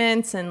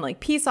statements and like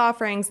peace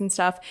offerings and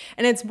stuff.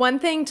 And it's one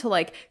thing to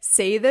like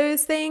say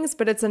those things,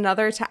 but it's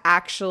another to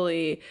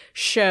actually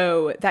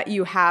show that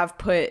you have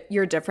put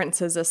your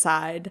differences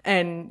aside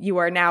and you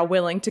are now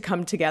willing to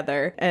come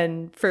together.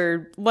 And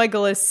for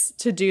Legolas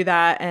to do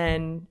that,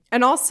 and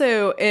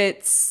also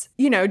it's,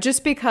 you know,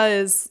 just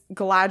because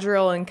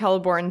Galadriel and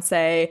Celeborn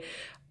say,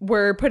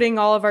 we're putting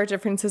all of our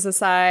differences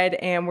aside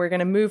and we're going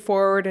to move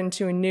forward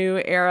into a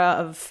new era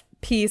of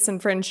peace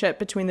and friendship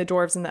between the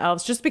dwarves and the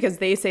elves. Just because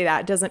they say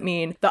that doesn't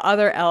mean the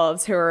other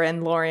elves who are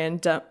in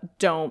Lorien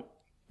don't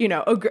you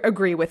know,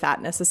 agree with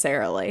that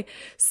necessarily.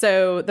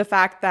 So the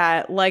fact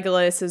that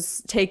Legolas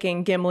is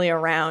taking Gimli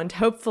around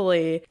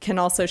hopefully can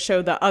also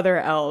show the other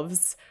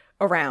elves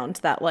around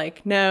that,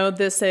 like, no,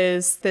 this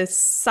is this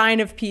sign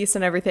of peace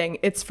and everything.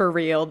 It's for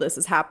real. This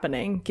is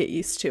happening. Get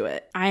used to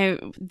it.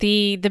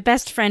 The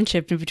best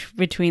friendship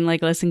between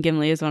Legolas and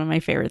Gimli is one of my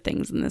favorite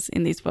things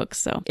in these books.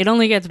 So it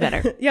only gets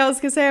better. Yeah, I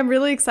was gonna say I'm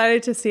really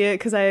excited to see it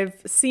because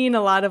I've seen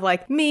a lot of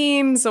like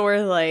memes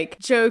or like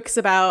jokes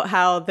about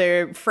how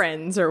they're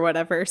friends or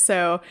whatever.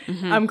 So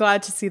I'm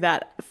glad to see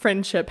that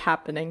friendship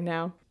happening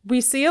now. We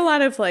see a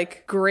lot of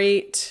like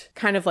great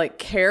kind of like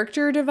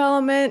character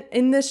development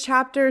in this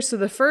chapter. So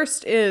the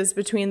first is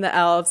between the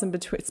elves and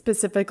between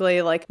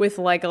specifically like with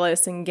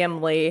Legolas and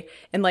Gimli.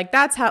 And like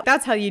that's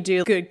how you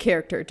do good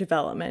character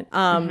development.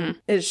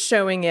 Is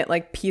showing it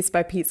like piece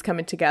by piece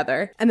coming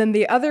together. And then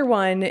the other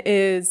one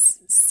is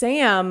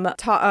Sam,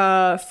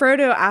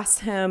 Frodo asked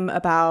him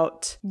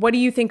about, what do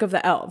you think of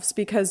the elves?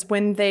 Because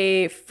when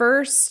they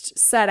first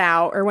set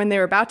out, or when they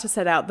were about to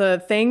set out,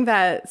 the thing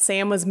that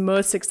Sam was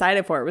most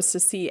excited for was to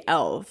see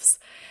elves.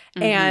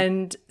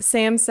 And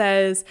Sam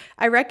says,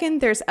 I reckon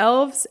there's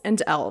elves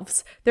and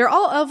elves. They're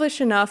all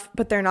elvish enough,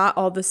 but they're not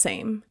all the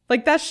same.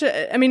 Like that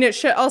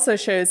it also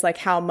shows like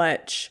how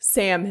much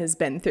Sam has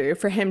been through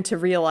for him to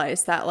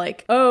realize that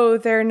like, oh,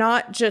 they're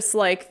not just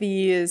like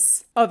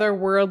these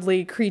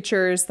otherworldly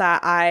creatures that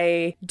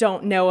I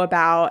don't know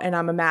about and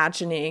I'm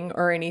imagining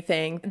or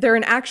anything. They're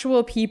an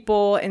actual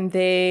people, and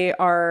they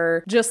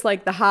are just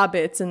like the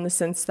hobbits in the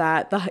sense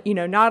that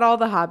not all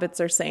the hobbits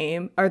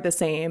are the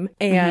same,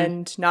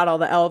 and not all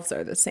the elves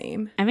are the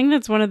same. I think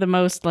that's one of the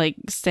most like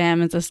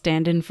Sam is a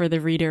stand-in for the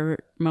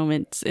reader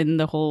moments in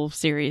the whole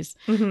series,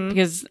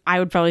 because I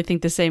would probably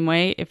think the same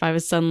way if I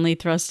was suddenly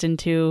thrust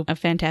into a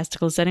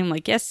fantastical setting.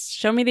 Like, yes,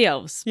 show me the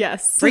elves.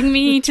 Yes. Bring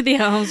me to the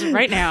elves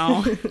right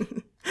now.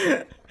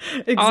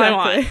 Exactly. All I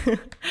want.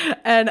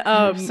 And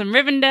some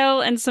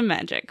Rivendell and some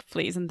magic,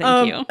 please, and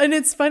thank you. And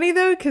it's funny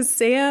though, because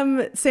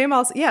Sam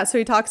also, so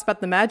he talks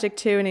about the magic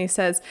too, and he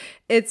says,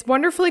 it's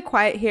wonderfully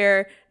quiet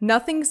here.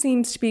 Nothing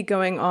seems to be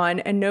going on,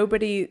 and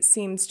nobody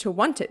seems to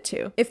want it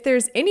to. If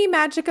there's any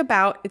magic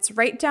about, it's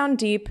right down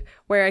deep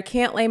where I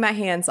can't lay my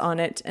hands on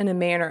it, in a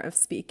manner of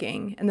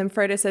speaking. And then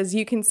Frodo says,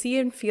 you can see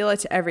and feel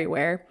it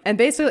everywhere. And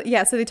basically,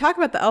 so they talk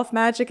about the elf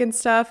magic and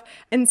stuff.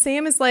 And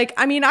Sam is like,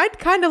 I mean, I'd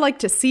kind of like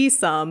to see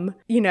some,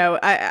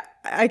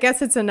 I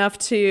guess it's enough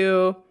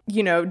to,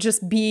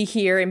 just be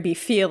here and be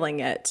feeling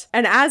it.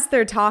 And as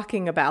they're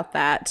talking about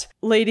that,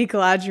 Lady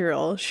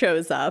Galadriel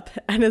shows up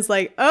and is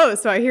like, oh,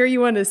 so I hear you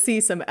want to see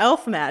some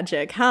elf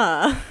magic,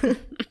 huh?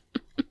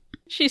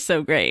 She's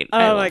so great.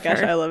 Oh my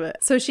gosh, I love it.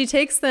 So she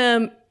takes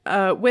them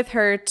with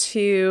her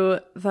to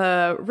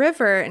the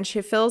river, and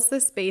she fills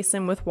this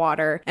basin with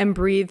water and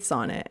breathes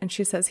on it. And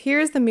she says,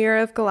 here's the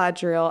mirror of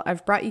Galadriel.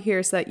 I've brought you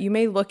here so that you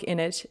may look in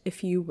it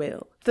if you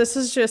will. This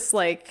is just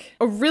like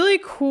a really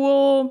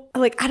cool,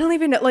 like, I don't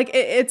even know, like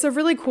it's a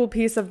really cool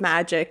piece of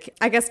magic.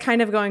 I guess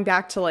kind of going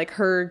back to like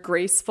her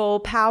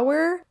graceful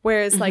power,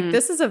 whereas like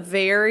this is a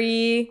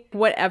very,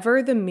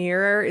 whatever the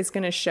mirror is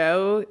going to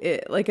show,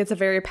 it's a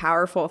very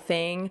powerful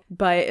thing,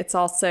 but it's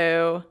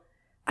also,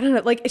 I don't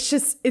know, like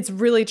it's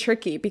really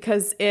tricky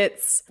because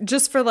it's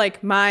just for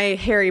like my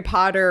Harry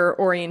Potter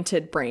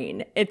oriented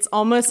brain. It's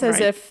almost as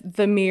if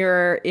the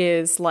mirror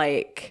is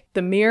like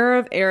the mirror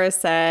of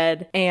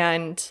Erised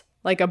and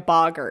like a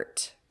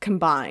boggart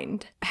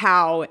combined.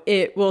 How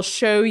it will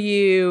show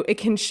you, it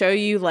can show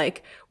you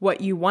like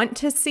what you want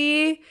to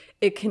see.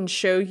 It can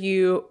show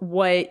you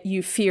what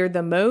you fear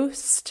the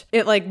most.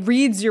 It like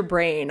reads your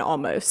brain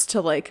almost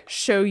to like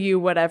show you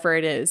whatever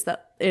it is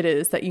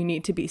that you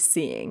need to be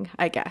seeing,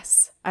 I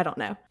guess. I don't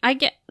know. I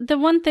get the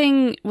one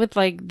thing with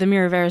like the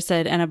Mirror of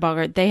Erised and a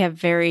boggart, they have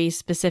very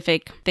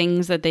specific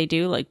things that they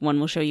do. Like one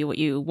will show you what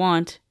you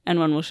want and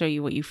one will show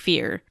you what you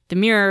fear. The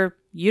mirror,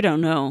 you don't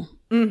know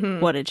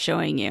what it's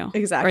showing you.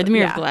 Exactly. Or the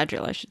Mirror of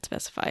Galadriel, I should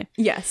specify.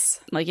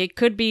 Yes. Like it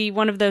could be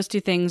one of those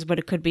two things, but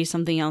it could be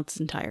something else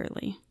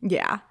entirely.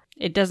 Yeah.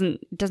 It doesn't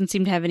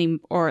seem to have any,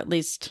 or at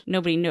least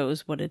nobody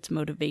knows what its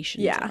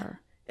motivations are.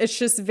 It's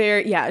just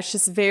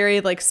very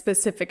like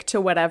specific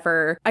to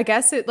whatever. I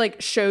guess it like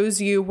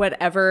shows you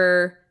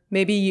whatever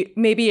maybe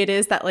it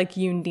is that like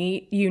you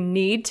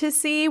need to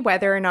see,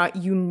 whether or not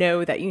you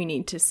know that you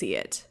need to see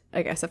it.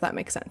 I guess if that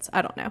makes sense.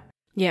 I don't know.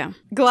 Yeah.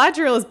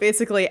 Galadriel is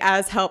basically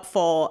as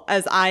helpful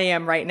as I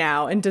am right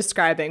now in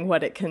describing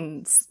what it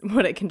can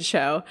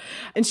show.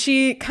 And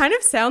she kind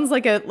of sounds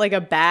like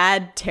a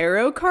bad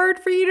tarot card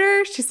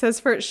reader. She says,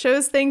 for it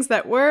shows things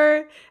that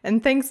were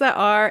and things that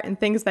are and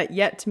things that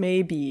yet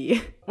may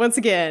be. Once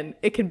again,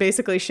 it can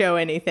basically show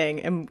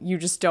anything and you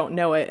just don't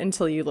know it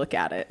until you look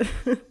at it.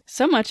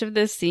 So much of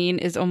this scene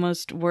is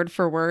almost word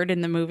for word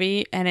in the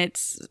movie, and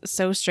it's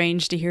so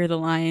strange to hear the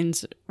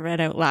lines read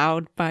out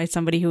loud by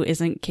somebody who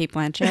isn't Cate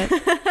Blanchett.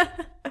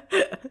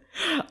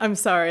 I'm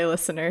sorry,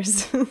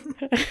 listeners.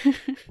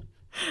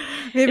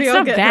 Maybe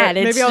I'll get her.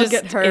 Maybe I'll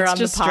get her on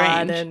the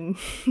pod strange. and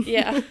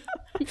Yeah.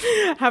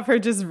 have her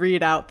just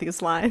read out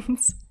these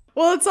lines.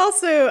 Well, it's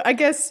also, I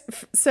guess,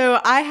 so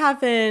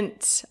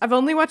I've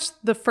only watched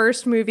the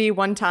first movie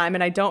one time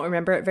and I don't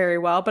remember it very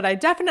well, but I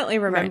definitely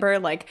remember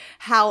like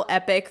how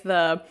epic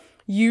the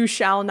 "you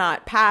shall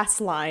not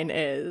pass" line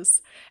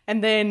is.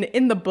 And then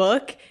in the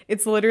book,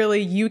 it's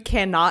literally "you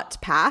cannot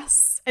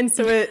pass." And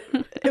so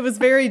it was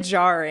very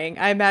jarring.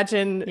 I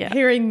imagine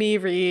hearing me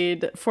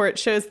read, for it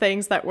shows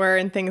things that were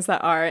and things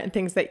that are and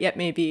things that yet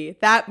may be.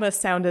 That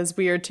must sound as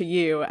weird to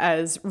you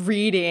as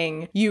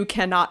reading "you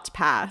cannot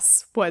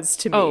pass" was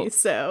to me.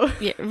 So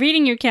yeah,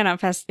 reading "you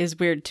cannot pass" is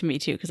weird to me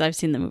too, because I've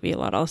seen the movie a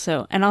lot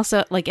also. And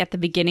also, like at the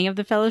beginning of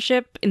the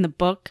Fellowship in the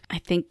book, I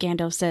think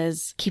Gandalf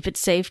says, "Keep it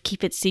safe,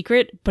 keep it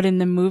secret." But in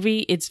the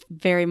movie, it's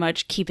very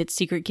much "keep it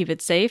secret, keep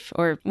it safe,"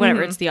 or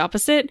whatever. It's the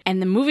opposite. And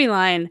the movie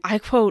line, I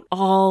quote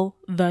all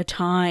the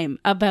time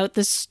about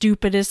the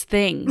stupidest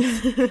things.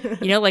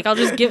 You know, like I'll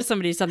just give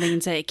somebody something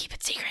and say, "Keep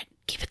it secret,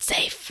 keep it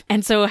safe."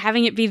 And so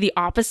having it be the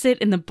opposite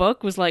in the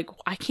book was like,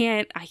 I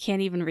can't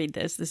even read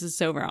this. This is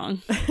so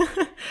wrong.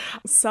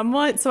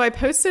 So I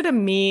posted a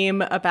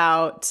meme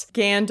about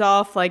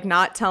Gandalf like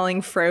not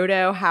telling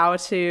Frodo how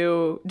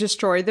to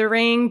destroy the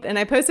ring. And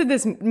I posted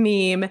this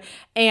meme,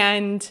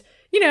 and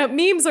you know,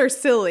 memes are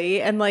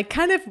silly, and like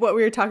kind of what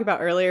we were talking about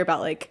earlier about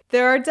like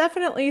there are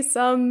definitely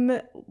some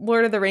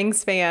Lord of the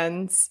Rings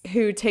fans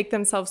who take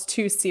themselves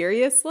too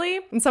seriously.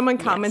 And someone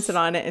commented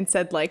on it and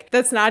said like,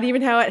 that's not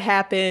even how it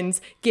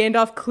happens.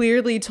 Gandalf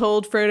clearly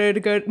told Frodo to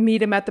go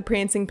meet him at the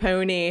Prancing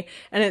Pony.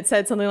 And it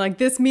said something like,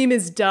 this meme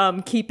is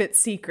dumb, keep it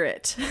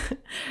secret.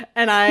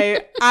 And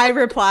I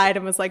replied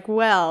and was like,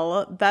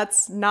 well,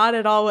 that's not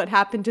at all what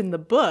happened in the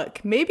book.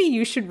 Maybe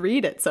you should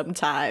read it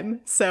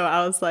sometime. So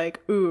I was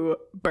like, ooh,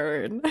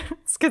 burn.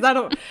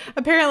 Because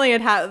apparently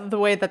the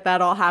way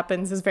that all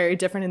happens is very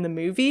different in the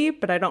movie,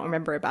 but I don't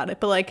remember about it.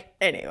 But like,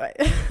 anyway,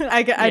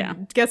 I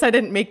guess I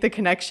didn't make the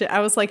connection. I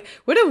was like,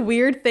 what a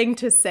weird thing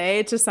to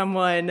say to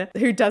someone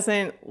who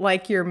doesn't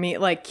like your meat,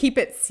 like keep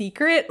it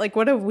secret. Like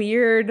what a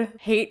weird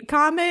hate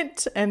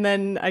comment. And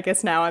then I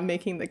guess now I'm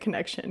making the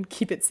connection.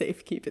 Keep it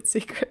safe, keep it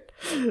secret.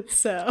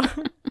 So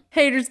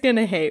haters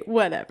gonna hate,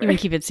 whatever. You mean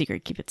keep it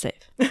secret, keep it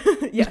safe.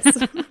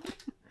 Yes.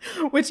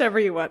 Whichever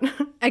you want.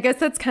 I guess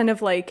that's kind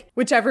of like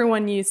whichever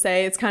one you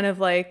say. It's kind of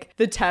like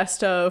the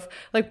test of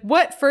like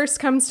what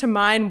first comes to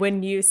mind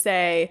when you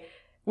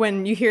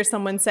hear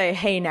someone say,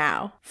 "Hey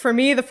now." For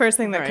me, the first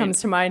thing that comes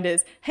to mind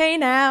is, "Hey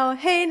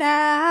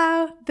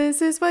now,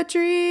 this is what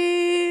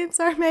dreams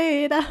are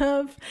made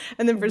of."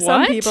 And then for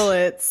some people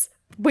it's,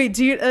 wait,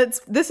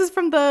 that's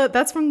from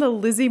the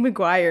Lizzie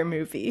McGuire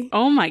movie.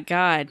 Oh my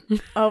God.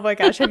 Oh my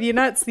gosh. Have you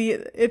not seen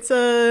it? It's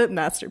a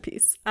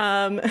masterpiece.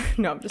 No,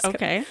 I'm just kidding.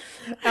 Okay.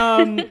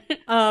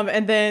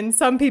 And then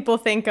some people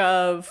think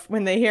of,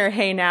 when they hear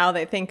 "Hey now,"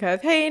 they think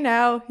of, "Hey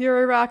now,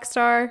 you're a rock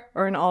star,"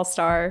 or an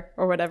all-star,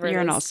 or whatever.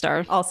 You're an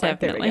all-star. All-star,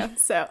 definitely. There we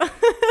go.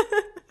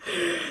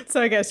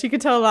 So I guess you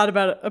could tell a lot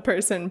about a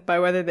person by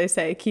whether they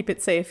say "keep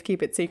it safe,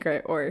 keep it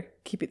secret," or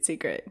 "keep it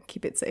secret,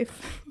 keep it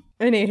safe."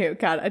 Anywho,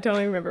 God, I don't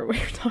even remember what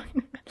you're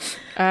talking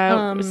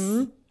about.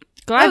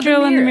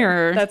 Galadriel and the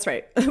Mirror. That's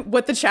right.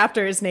 What the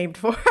chapter is named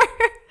for.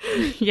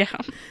 Yeah.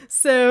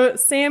 So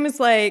Sam is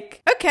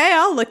like, okay,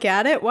 I'll look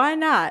at it. Why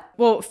not?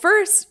 Well,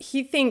 first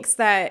he thinks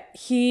that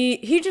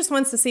he just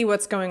wants to see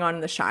what's going on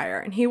in the Shire,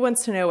 and he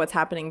wants to know what's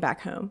happening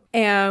back home.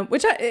 And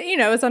which,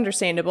 is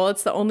understandable.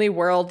 It's the only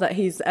world that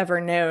he's ever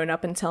known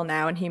up until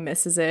now, and he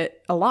misses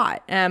it a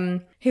lot.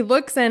 He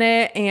looks in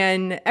it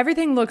and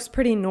everything looks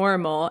pretty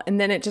normal. And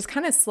then it just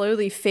kind of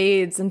slowly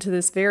fades into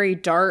this very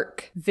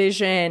dark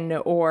vision,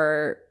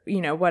 or,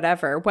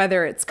 whatever,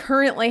 whether it's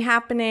currently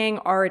happening,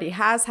 already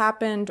has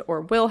happened,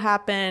 or will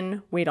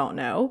happen. We don't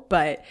know,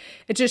 but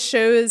it just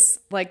shows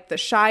like the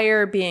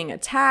Shire being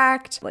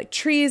attacked, like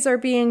trees are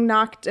being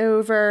knocked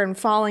over and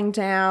falling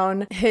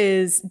down.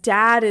 His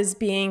dad is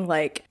being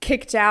like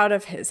kicked out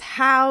of his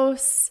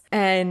house,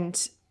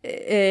 and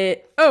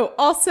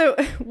also,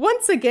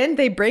 once again,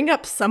 they bring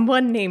up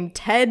someone named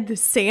Ted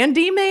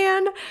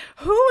Sandyman.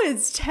 Who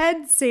is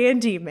Ted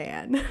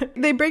Sandyman?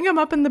 They bring him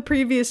up in the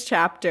previous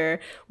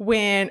chapter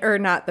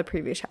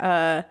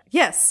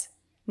yes.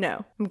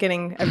 No, I'm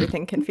getting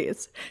everything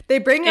confused. They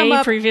bring him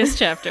up previous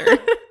chapter.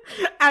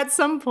 At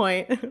some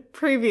point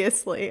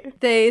previously.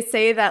 They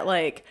say that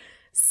like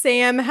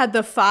Sam had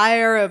the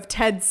fire of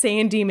Ted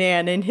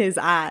Sandyman in his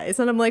eyes.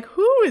 And I'm like,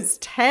 who is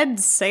Ted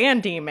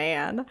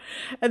Sandyman?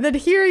 And then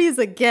here he is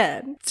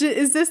again.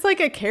 Is this like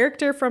a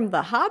character from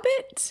The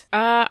Hobbit?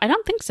 I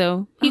don't think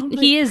so.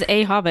 He is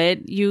a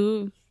hobbit.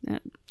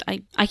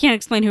 I can't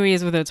explain who he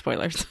is without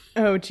spoilers.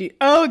 Oh, gee.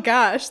 Oh,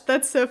 gosh.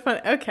 That's so funny.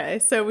 Okay.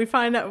 So we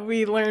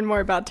learn more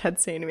about Ted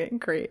Sandyman.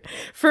 Great.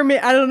 For me,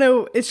 I don't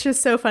know. It's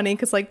just so funny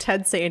because like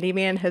Ted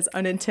Sandyman has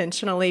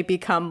unintentionally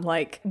become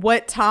like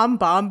what Tom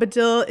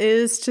Bombadil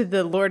is to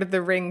the Lord of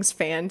the Rings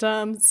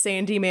fandom.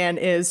 Sandyman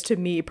is to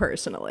me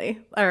personally,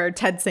 or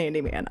Ted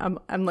Sandyman.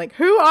 I'm like,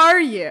 who are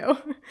you?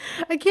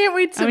 I can't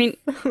wait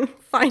to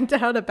find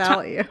out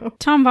about you.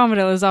 Tom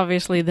Bombadil is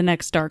obviously the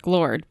next Dark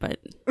Lord, but...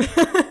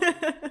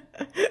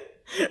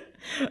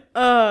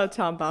 Oh,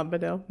 Tom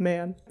Bombadil,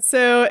 man.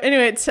 So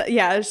anyway,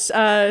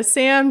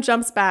 Sam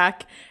jumps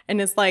back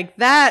and is like,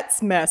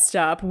 that's messed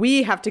up.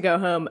 We have to go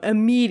home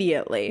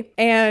immediately.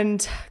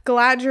 And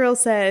Galadriel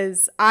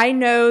says, I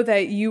know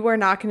that you are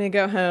not going to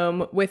go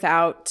home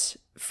without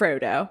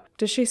Frodo.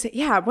 Does she say,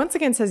 yeah, once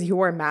again says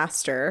your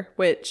master,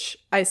 which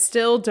I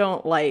still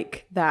don't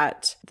like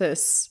that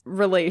this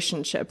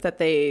relationship that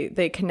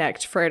they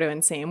connect Frodo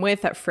and Sam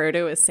with, that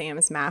Frodo is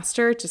Sam's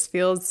master. It just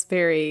feels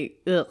very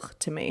ugh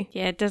to me.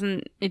 Yeah, it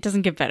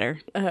doesn't get better.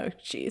 Oh,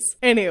 jeez.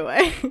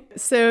 Anyway,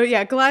 so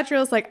yeah,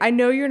 Galadriel's like, I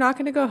know you're not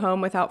going to go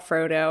home without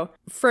Frodo.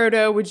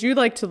 Frodo, would you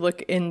like to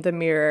look in the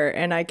mirror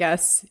and I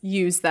guess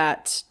use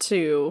that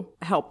to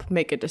help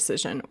make a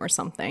decision or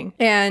something?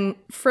 And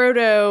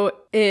Frodo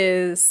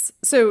is,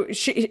 so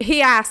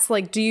he asks,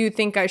 like, do you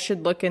think I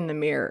should look in the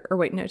mirror? Or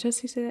wait, no, does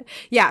he say that?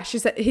 Yeah,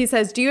 he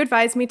says, do you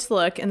advise me to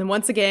look? And then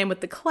once again,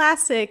 with the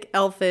classic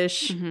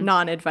elfish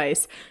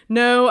non-advice,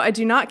 no, I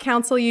do not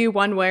counsel you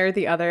one way or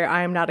the other.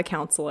 I am not a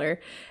counselor.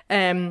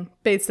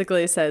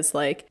 Basically says,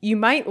 like, you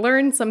might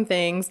learn some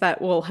things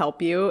that will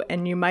help you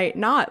and you might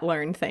not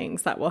learn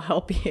things that will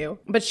help you.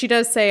 But she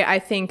does say, I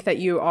think that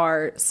you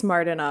are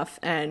smart enough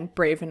and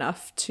brave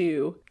enough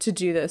to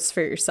do this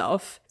for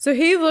yourself. So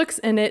he looks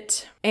in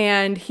it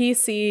and he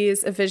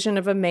sees a vision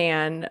of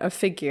a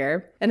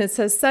figure. And it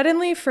says,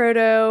 suddenly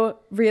Frodo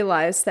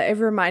realized that it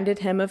reminded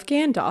him of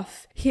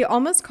Gandalf. He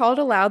almost called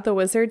aloud the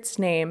wizard's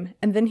name,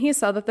 and then he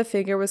saw that the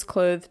figure was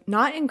clothed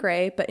not in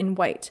gray, but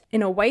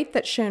in a white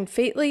that shone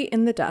faintly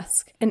in the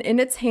dusk, and in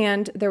its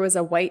hand there was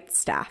a white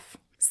staff.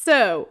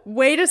 So,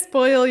 way to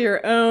spoil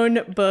your own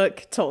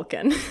book,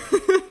 Tolkien.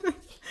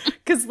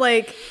 Because,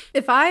 like,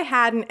 if I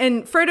hadn't...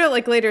 And Frodo,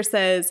 like, later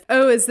says,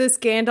 oh, is this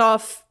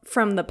Gandalf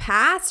from the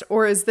past,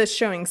 or is this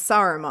showing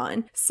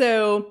Saruman?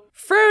 So...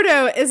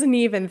 Frodo isn't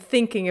even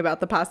thinking about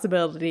the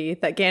possibility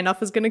that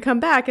Gandalf is going to come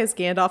back as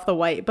Gandalf the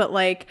White, but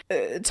like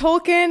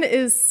Tolkien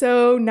is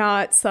so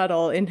not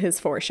subtle in his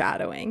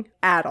foreshadowing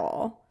at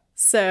all.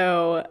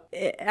 So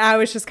I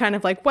was just kind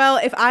of like, well,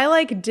 if I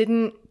like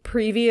didn't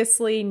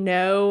previously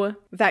know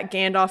that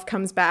Gandalf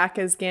comes back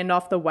as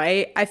Gandalf the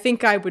White, I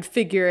think I would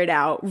figure it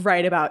out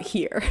right about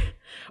here.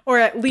 Or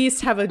at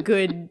least have a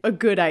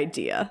good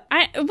idea.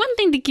 One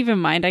thing to keep in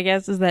mind, I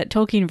guess, is that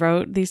Tolkien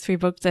wrote these 3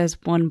 books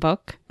as one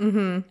book.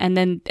 Mm-hmm.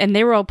 And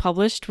they were all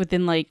published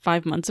within like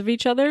 5 months of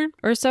each other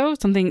or so.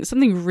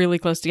 Something really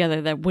close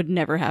together that would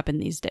never happen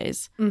these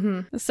days.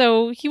 Mm-hmm.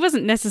 So he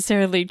wasn't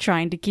necessarily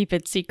trying to keep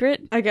it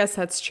secret. I guess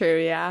that's true,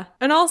 yeah.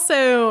 And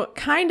also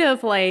kind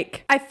of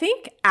like, I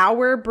think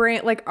our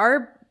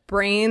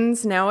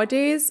brains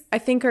nowadays, I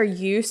think, are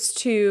used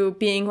to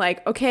being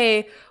like,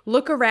 okay,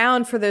 look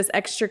around for those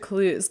extra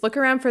clues, look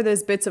around for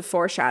those bits of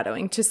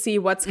foreshadowing to see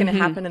what's going to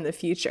happen in the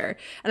future.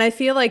 And I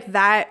feel like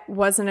that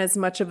wasn't as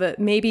much of a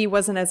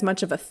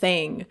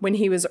thing when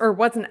he was, or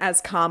wasn't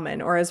as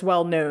common or as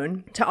well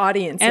known to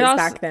audiences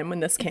back then when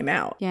this came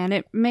out. Yeah, and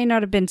it may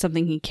not have been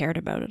something he cared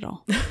about at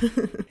all.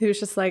 He was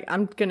just like,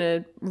 I'm going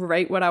to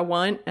write what I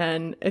want,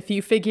 and if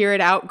you figure it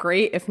out,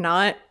 great. If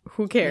not,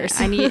 who cares?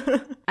 Yeah,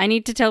 I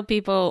need to tell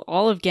people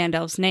all of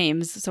Gandalf's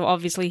names, so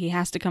obviously he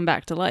has to come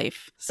back to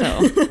life.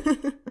 So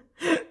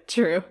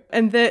true.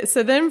 And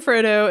so then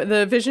Frodo,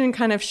 the vision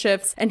kind of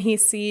shifts and he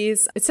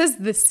sees, it says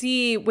the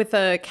sea with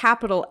a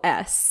capital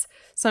S.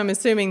 So I'm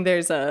assuming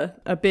there's a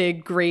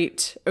big,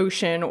 great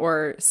ocean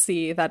or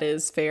sea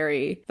that's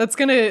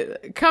going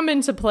to come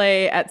into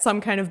play at some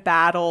kind of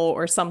battle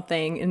or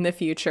something in the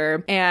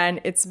future.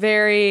 And it's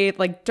very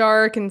like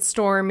dark and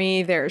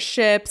stormy. There are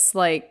ships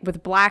like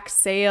with black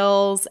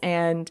sails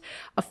and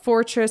a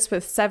fortress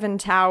with 7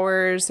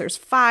 towers. There's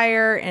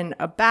fire and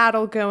a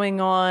battle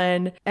going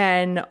on.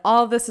 And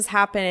all this is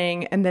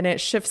happening. And then it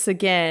shifts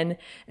again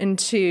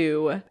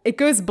into, it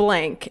goes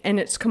blank and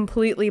it's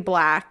completely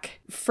black.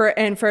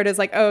 And Frodo's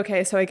like, oh,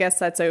 okay, so I guess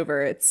that's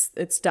over.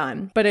 It's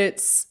done. But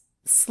it's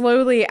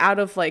slowly out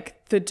of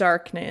like the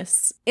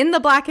darkness. In the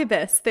black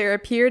abyss, there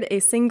appeared a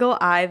single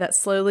eye that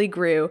slowly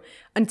grew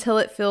until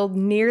it filled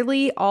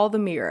nearly all the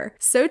mirror.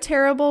 So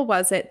terrible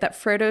was it that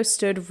Frodo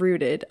stood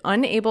rooted,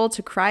 unable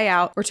to cry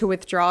out or to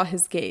withdraw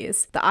his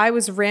gaze. The eye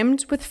was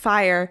rimmed with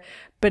fire,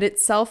 but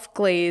itself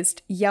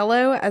glazed,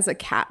 yellow as a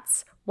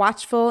cat's.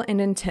 watchful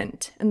and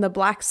intent, and the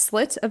black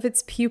slit of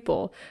its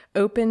pupil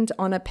opened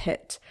on a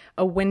pit,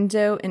 a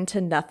window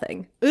into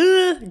nothing.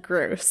 Ugh,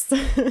 gross.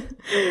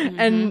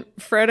 And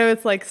Frodo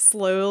is like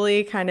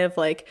slowly kind of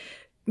like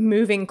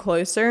moving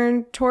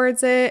closer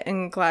towards it,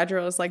 and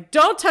Galadriel is like,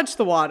 don't touch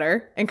the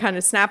water, and kind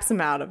of snaps him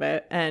out of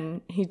it,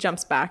 and he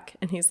jumps back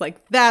and he's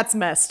like, that's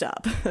messed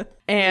up.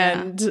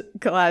 And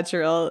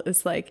Galadriel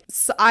is like,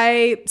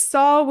 I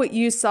saw what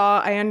you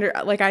saw.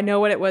 I know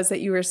what it was that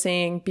you were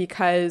saying,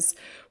 because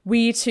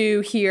we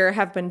too here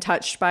have been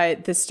touched by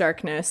this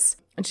darkness.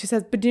 And she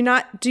says, but do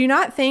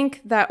not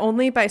think that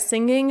only by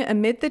singing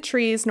amid the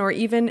trees, nor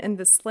even in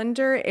the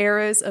slender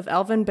arrows of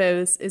elven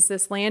bows, is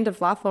this land of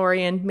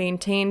Lothlorien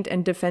maintained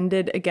and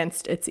defended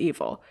against its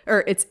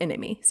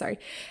enemy. Sorry.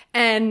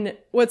 And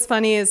what's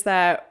funny is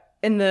that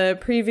in the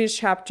previous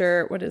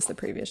chapter, what is the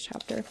previous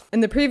chapter?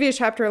 In the previous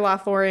chapter,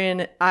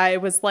 Lothlorien, I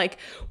was like,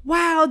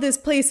 wow, this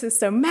place is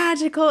so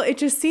magical. It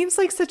just seems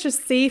like such a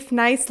safe,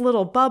 nice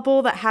little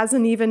bubble that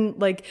hasn't even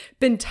like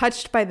been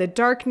touched by the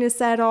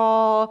darkness at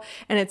all.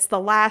 And it's the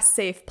last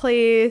safe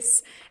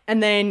place.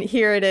 And then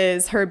here it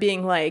is, her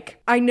being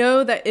like, I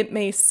know that it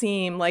may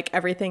seem like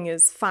everything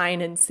is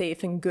fine and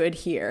safe and good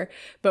here,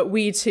 but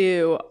we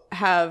too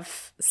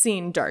have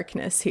seen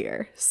darkness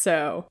here.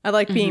 So I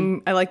like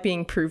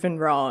being proven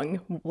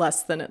wrong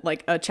less than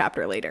like a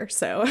chapter later.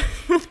 So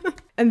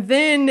and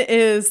then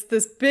is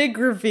this big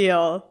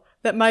reveal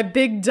that my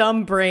big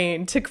dumb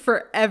brain took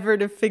forever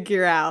to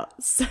figure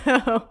out.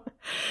 So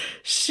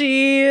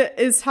she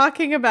is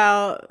talking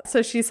about,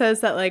 so she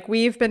says that like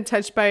we've been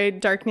touched by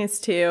darkness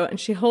too, and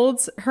she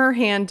holds her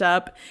hand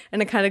up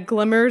and it kind of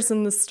glimmers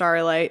in the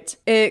starlight.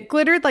 It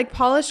glittered like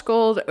polished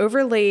gold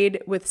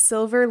overlaid with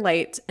silver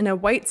light, and a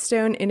white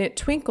stone in it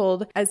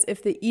twinkled as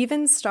if the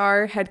even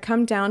star had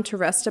come down to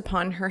rest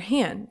upon her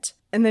hand.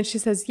 And then she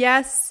says,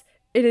 yes,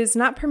 it is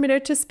not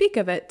permitted to speak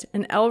of it,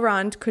 and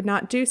Elrond could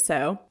not do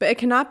so, but it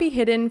cannot be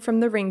hidden from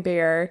the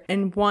ring-bearer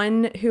and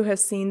one who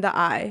has seen the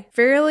eye.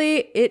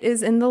 Verily, it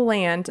is in the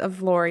land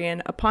of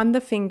Lorien, upon the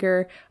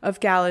finger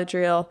of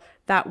Galadriel,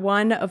 that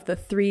one of the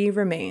three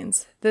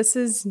remains. This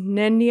is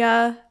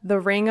Nenya, the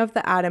ring of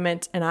the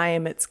adamant, and I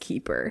am its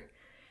keeper.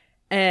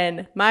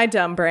 And my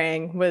dumb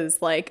brain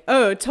was like,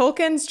 oh,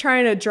 Tolkien's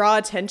trying to draw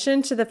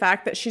attention to the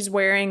fact that she's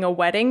wearing a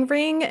wedding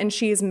ring and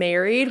she's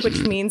married,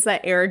 which means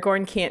that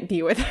Aragorn can't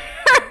be with her.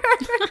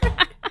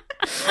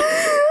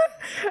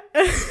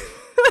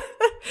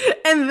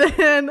 And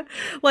then,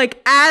 like,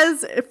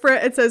 as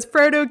it says,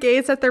 Frodo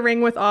gazed at the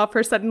ring with awe,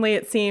 for suddenly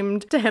it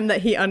seemed to him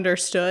that he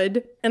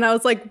understood. And I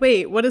was like,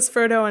 wait, what is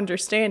Frodo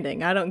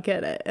understanding? I don't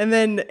get it. And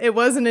then it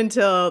wasn't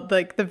until,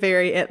 like, the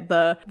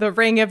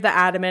ring of the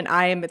adamant,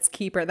 I am its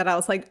keeper, that I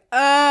was like,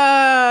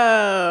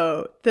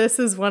 oh, this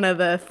is one of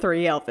the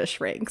three elvish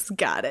rings.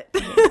 Got it.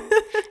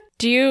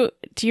 Do you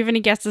have any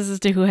guesses as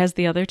to who has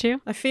the other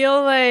two? I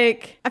feel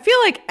like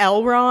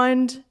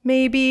Elrond,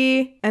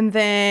 maybe. And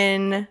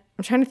then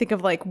I'm trying to think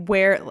of like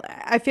where.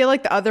 I feel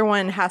like the other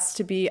one has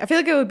to be. I feel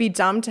like it would be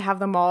dumb to have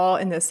them all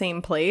in the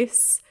same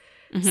place.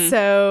 Mm-hmm.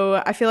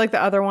 So I feel like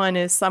the other one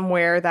is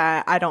somewhere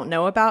that I don't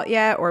know about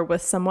yet, or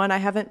with someone I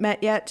haven't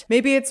met yet.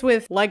 Maybe it's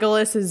with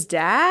Legolas's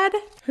dad.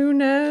 Who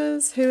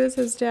knows? Who is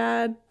his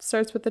dad?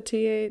 Starts with the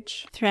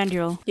TH.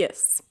 Thranduil.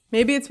 Yes.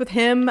 Maybe it's with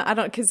him. I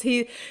don't, because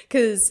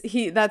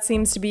he, that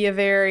seems to be a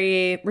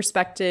very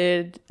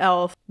respected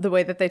elf, the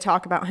way that they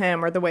talk about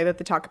him, or the way that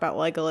they talk about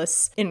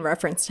Legolas in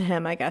reference to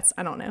him, I guess.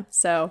 I don't know.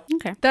 So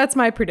okay, that's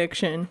my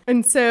prediction.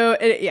 And so,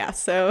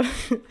 so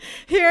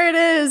here it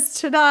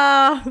is.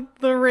 Ta-da,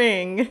 the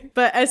ring.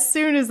 But as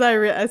soon as I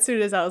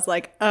was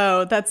like,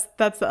 oh, that's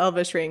the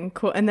elvish ring.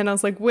 Cool. And then I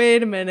was like,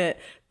 wait a minute.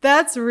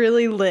 That's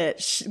really lit.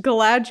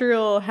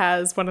 Galadriel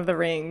has one of the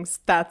rings.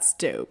 That's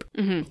dope.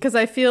 Because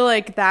I feel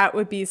like that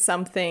would be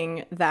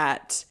something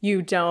that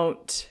you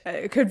don't...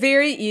 could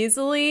very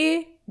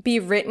easily be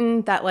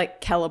written that, like,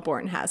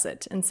 Celeborn has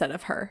it instead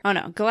of her. Oh,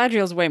 no.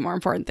 Galadriel's way more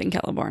important than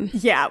Celeborn.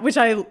 Yeah, which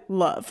I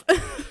love.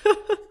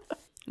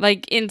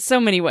 Like, in so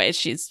many ways,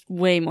 she's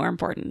way more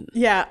important.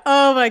 Yeah.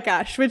 Oh, my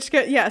gosh. Which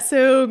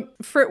Frodo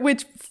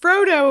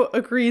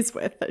agrees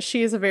with, that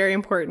she is a very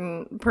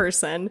important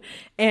person,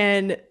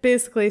 and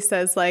basically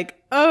says, like,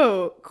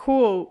 oh,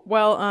 cool.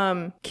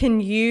 Well,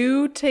 can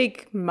you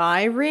take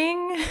my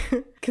ring?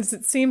 Because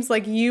it seems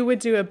like you would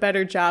do a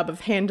better job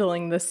of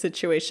handling this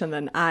situation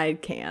than I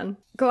can.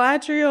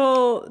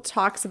 Galadriel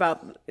talks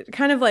about,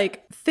 kind of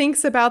like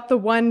thinks about the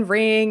one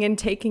ring and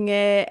taking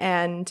it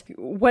and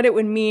what it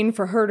would mean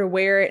for her to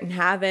wear it and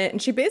have it.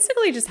 And she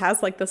basically just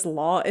has like this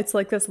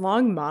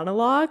long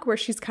monologue where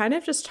she's kind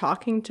of just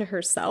talking to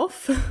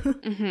herself.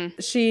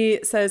 She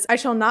says, I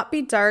shall not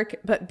be dark,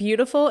 but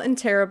beautiful and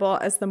terrible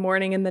as the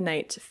morning and the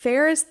night,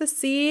 fair as the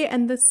sea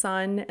and the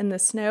sun and the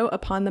snow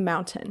upon the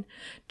mountain,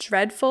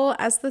 dreadful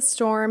as the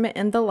storm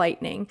and the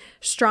lightning,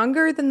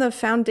 stronger than the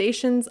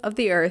foundations of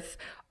the earth.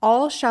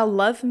 all shall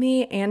love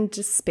me and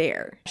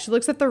despair. She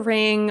looks at the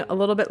ring a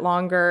little bit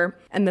longer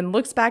and then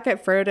looks back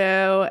at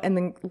Frodo and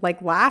then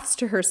like laughs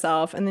to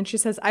herself. And then she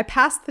says, I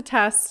passed the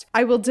test.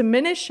 I will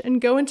diminish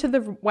and go into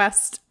the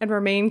west and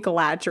remain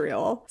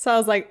Galadriel. So I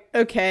was like,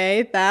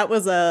 okay, that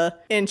was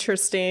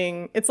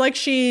interesting. It's like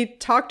she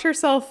talked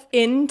herself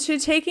into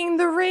taking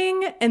the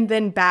ring and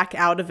then back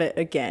out of it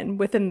again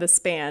within the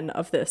span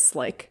of this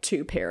like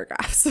 2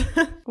 paragraphs.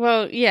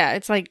 Well, yeah,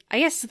 it's like, I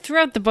guess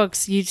throughout the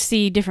books, you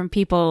see different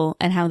people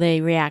and how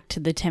they react to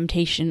the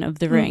temptation of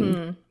the ring.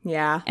 Mm-hmm.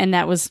 Yeah. And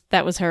that was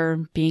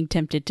her being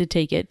tempted to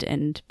take it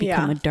and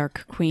become a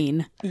dark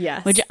queen.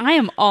 Yes. Which I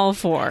am all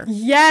for.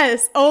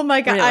 Yes. Oh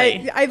my God.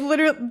 Really? I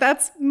literally,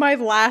 that's my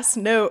last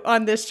note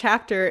on this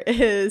chapter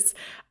is,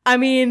 I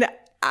mean,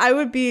 I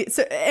would be,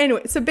 so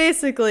anyway, so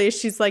basically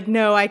she's like,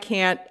 no, I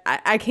can't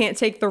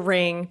take the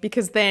ring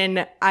because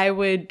then I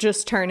would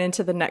just turn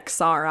into the next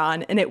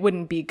Sauron and it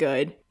wouldn't be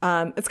good.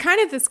 It's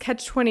kind of this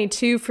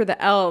catch-22 for the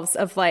elves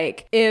of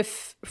like,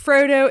 if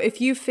Frodo,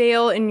 if you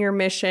fail in your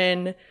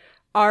mission,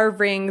 our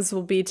rings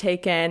will be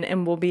taken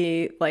and will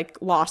be like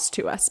lost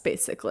to us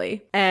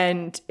basically.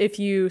 And if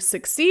you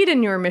succeed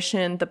in your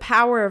mission, the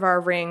power of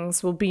our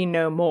rings will be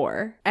no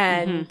more.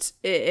 And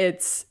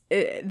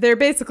they're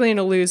basically in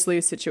a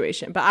lose-lose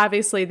situation. But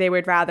obviously they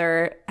would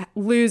rather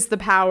lose the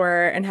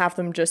power and have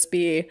them just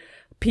be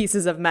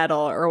pieces of metal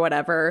or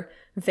whatever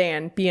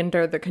than be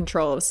under the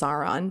control of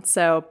Sauron.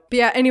 So, but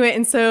yeah, anyway,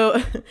 and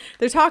so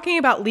they're talking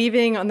about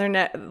leaving on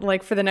their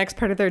like for the next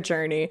part of their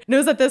journey. And it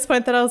was at this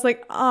point that I was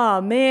like,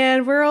 oh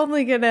man, we're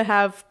only gonna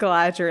have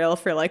Galadriel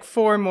for like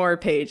 4 more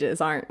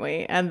pages, aren't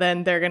we? And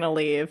then they're gonna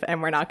leave and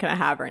we're not gonna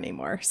have her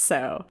anymore.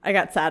 So I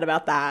got sad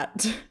about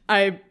that.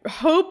 I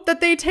hope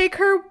that they take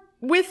her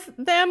with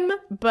them,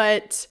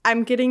 but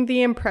I'm getting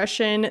the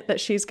impression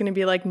that she's going to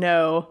be like,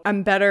 no,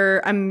 I'm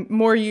better, I'm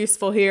more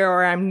useful here,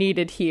 or I'm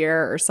needed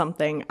here or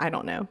something. I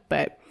don't know.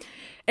 But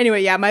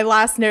anyway, yeah, my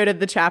last note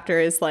of the chapter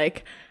is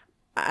like,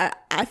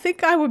 I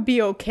think I would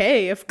be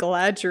okay if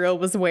Galadriel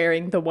was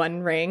wearing the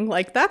One Ring.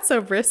 Like, that's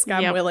a risk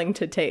I'm willing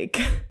to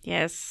take.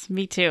 Yes,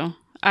 me too.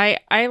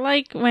 I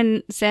like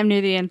when Sam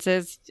near the end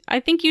says, I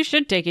think you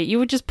should take it. You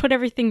would just put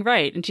everything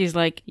right. And she's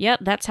like, yeah,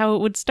 that's how it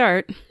would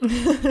start.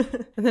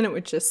 And then it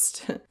would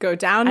just go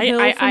downhill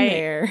from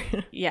there.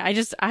 Yeah,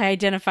 I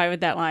identify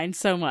with that line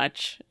so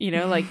much. You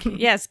know, like,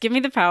 yes, give me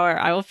the power.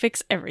 I will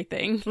fix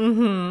everything.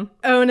 Mm-hmm.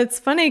 Oh, and it's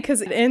funny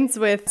because it ends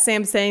with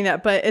Sam saying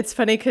that, but it's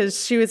funny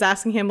because she was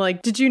asking him,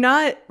 like, did you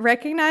not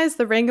recognize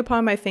the ring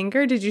upon my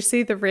finger? Did you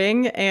see the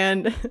ring?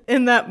 And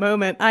in that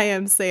moment, I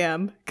am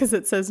Sam, because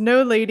it says,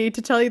 no, lady,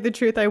 to tell you the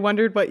truth, I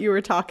wondered what you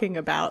were talking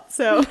about.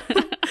 So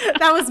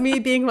that was me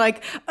being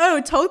like,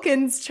 oh,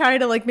 Tolkien's trying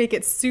to like make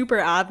it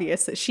super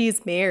obvious that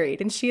she's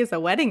married and she has a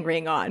wedding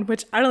ring on,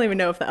 which I don't even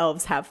know if the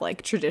elves have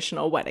like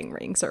traditional wedding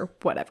rings or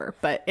whatever.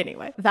 But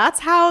anyway,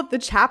 that's how the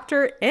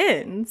chapter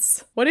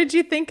ends. What did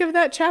you think of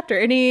that chapter?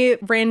 Any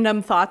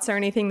random thoughts or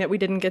anything that we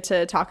didn't get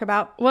to talk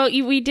about? Well,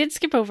 we did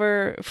skip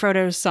over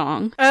Frodo's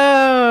song.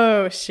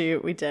 Oh,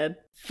 shoot, we did.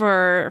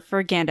 For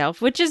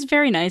Gandalf, which is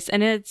very nice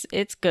and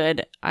it's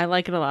good. I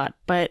like it a lot.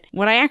 But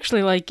what I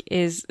actually like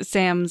is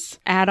Sam's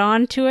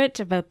add-on to it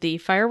about the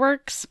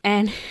fireworks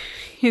and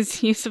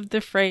his use of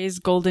the phrase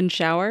golden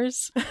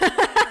showers.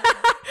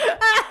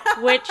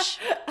 Which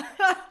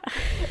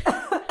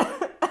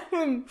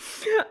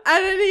I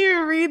didn't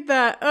even read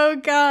that. Oh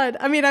God.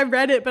 I mean, I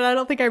read it, but I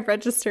don't think I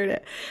registered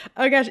it.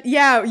 Oh gosh.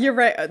 Yeah, you're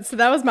right. So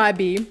that was my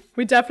B.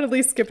 We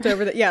definitely skipped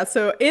over that. Yeah.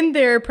 So in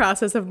their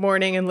process of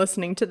mourning and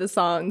listening to the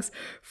songs,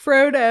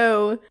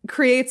 Frodo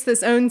creates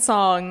this own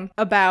song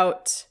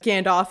about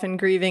Gandalf and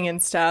grieving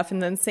and stuff.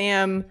 And then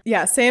Sam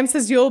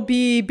says, you'll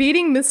be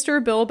beating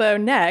Mr. Bilbo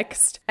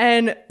next.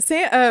 And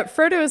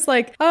Frodo is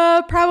like,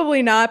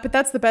 probably not, but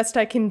that's the best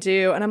I can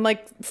do. And I'm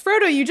like,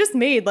 Frodo, you just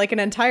made like an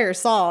entire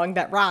song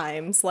that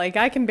rhymes. Like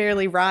I can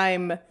barely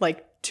rhyme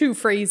like 2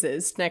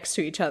 phrases next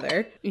to each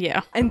other.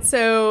 Yeah. And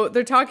so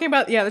they're talking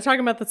about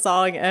the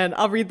song, and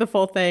I'll read the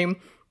full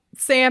thing.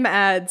 Sam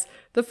adds,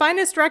 the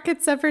finest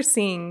rockets ever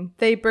seen.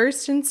 They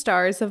burst in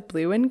stars of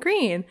blue and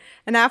green.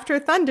 And after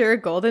thunder,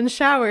 golden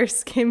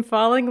showers came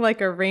falling like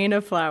a rain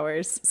of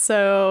flowers.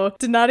 So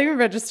did not even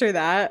register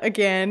that.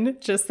 Again,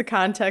 just the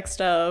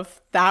context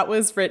of that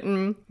was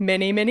written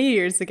many, many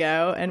years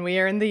ago, and we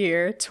are in the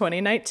year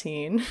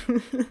 2019.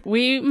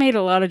 We made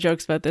a lot of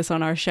jokes about this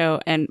on our show,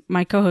 and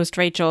my co-host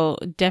Rachel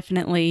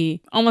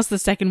definitely, almost the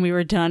second we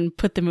were done,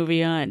 put the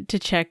movie on to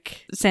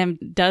check. Sam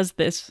does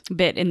this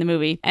bit in the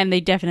movie, and they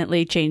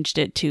definitely changed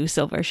it to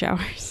silver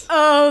showers.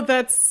 Oh,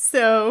 that's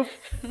so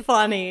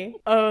funny.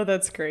 Oh,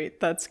 that's great.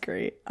 That's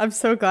great. I'm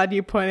so glad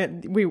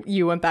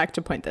you went back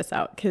to point this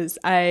out, because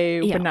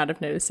I would not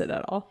have noticed it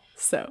at all.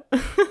 So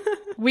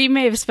we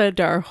may have spent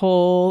our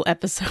whole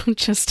episode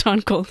just on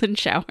golden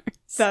showers.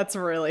 That's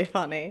really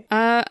funny.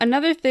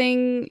 Another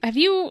thing, I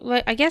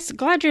guess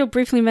Galadriel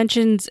briefly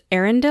mentions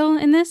Arendelle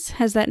in this.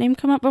 Has that name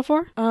come up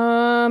before?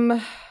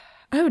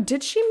 Oh,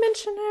 did she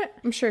mention it?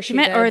 I'm sure she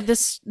meant, did. or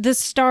the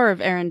star of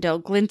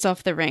Arendelle glints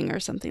off the ring or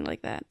something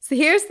like that. So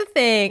here's the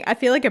thing. I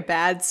feel like a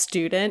bad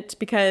student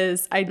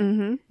because I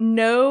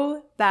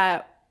know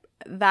that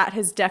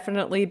has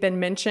definitely been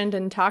mentioned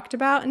and talked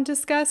about and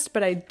discussed,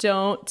 but I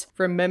don't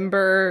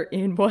remember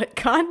in what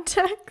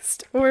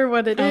context or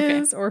what it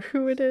is or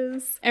who it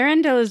is.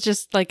 Arendelle is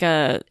just like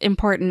a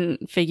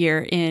important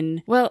figure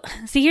in, well,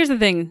 see, here's the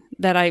thing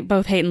that I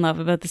both hate and love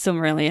about the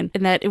Silmarillion,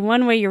 in that in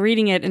one way you're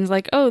reading it and it's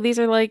like, oh, these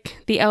are like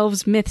the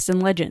elves' myths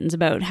and legends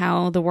about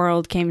how the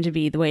world came to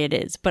be the way it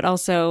is, but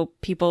also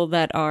people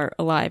that are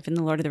alive in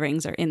the Lord of the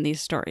Rings are in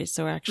these stories,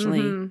 so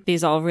actually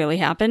these all really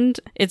happened.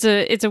 It's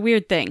a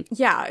weird thing.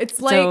 Yeah, it's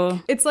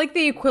like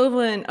the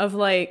equivalent of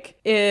like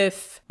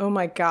if, oh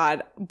my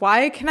god,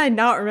 why can I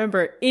not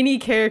remember any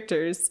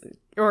characters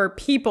or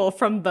people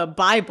from the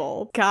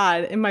Bible?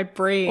 God, in my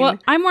brain. Well,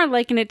 I more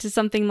liken it to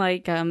something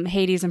like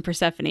Hades and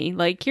Persephone.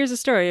 Like, here's a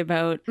story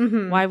about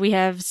why we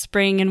have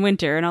spring and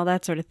winter and all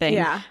that sort of thing.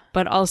 Yeah.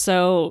 But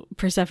also,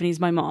 Persephone's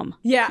my mom.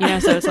 Yeah. You know,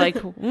 so it's like,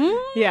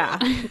 yeah.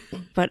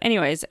 But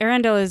anyways,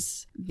 Arendelle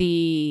is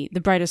the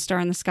brightest star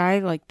in the sky,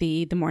 like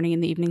the morning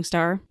and the evening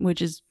star,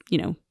 which is, you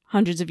know,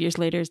 hundreds of years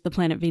later is the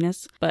planet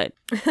Venus. But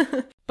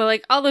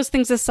like all those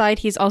things aside,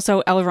 he's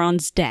also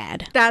Elrond's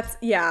dad. That's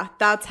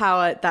how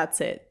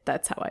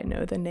I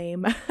know the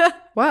name.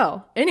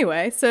 Well,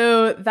 anyway,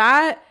 so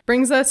that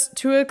brings us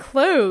to a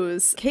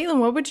close. Caitlin,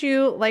 what would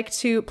you like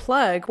to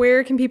plug?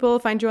 Where can people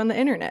find you on the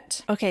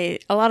internet? Okay,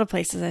 a lot of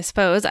places, I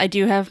suppose. I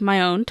do have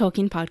my own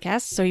Tolkien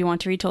podcast, So You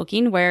Want to Read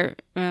Tolkien, where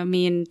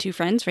me and two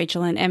friends,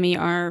 Rachel and Emmy,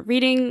 are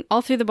reading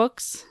all through the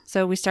books.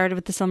 So we started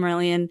with the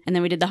Silmarillion, and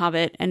then we did the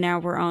Hobbit, and now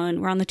we're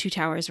on the Two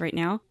Towers right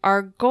now.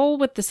 Our goal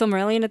with the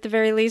Silmarillion, at the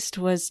very least,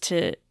 was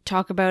to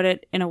talk about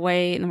it in a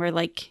way where,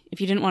 like, if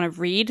you didn't want to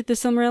read the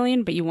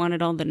Silmarillion, but you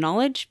wanted all the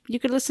knowledge, you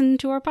could listen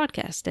to our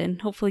podcast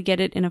and hopefully get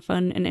it in a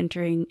fun and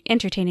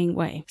entertaining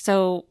way.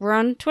 So we're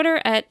on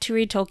Twitter at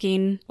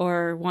ToReadTolkien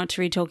or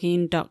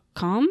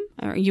wanttoreadtolkien.com,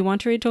 or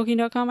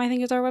youwanttoreadtolkien.com, I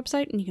think is our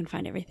website, and you can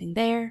find everything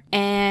there.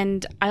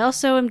 And I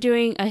also am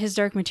doing a His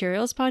Dark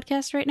Materials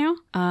podcast right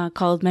now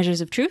called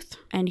Measures of Truth,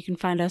 and you can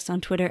find us on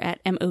Twitter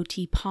at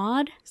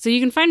MOTPod. So you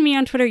can find me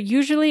on Twitter.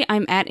 Usually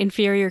I'm at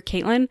Inferior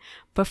Caitlin,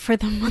 but for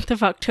the month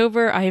of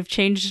October, I have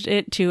changed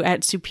it to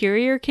at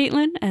Superior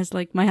Caitlin as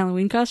like my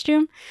Halloween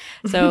costume.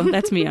 So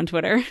that's me on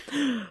Twitter.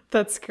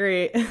 That's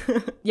great.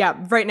 Yeah,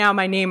 right now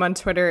my name on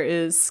Twitter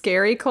is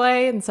Scary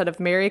Clay instead of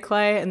Mary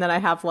Clay. And then I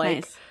have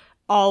like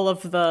all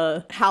of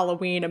the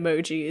Halloween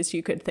emojis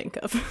you could think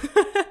of.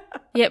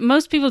 Yeah,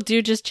 most people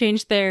do just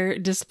change their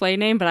display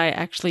name, but I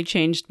actually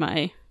changed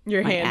my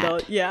handle.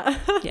 Yeah.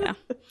 Yeah.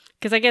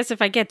 Because I guess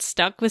if I get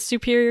stuck with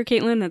Superior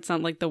Caitlin, that's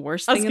not like the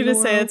worst thing in the world. I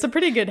was going to say, it's a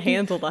pretty good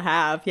handle to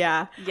have.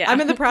 Yeah.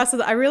 I'm in the process.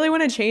 I really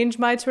want to change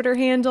my Twitter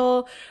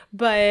handle,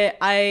 but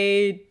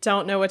I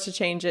don't know what to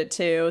change it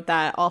to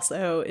that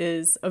also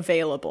is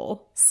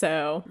available.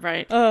 So.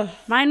 Right.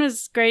 Mine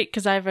was great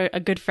because I have a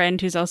good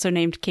friend who's also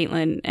named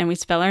Caitlin, and we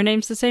spell our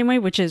names the same way,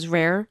 which is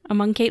rare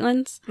among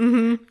Caitlins.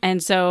 Mm-hmm.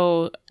 And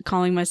so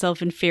calling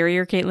myself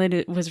Inferior Caitlin,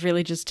 it was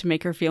really just to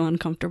make her feel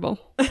uncomfortable.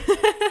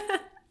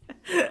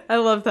 I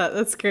love that.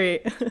 That's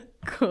great.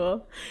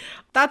 Cool.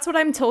 That's What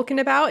I'm Tolkien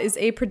About is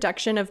a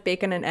production of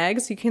Bacon and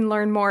Eggs. You can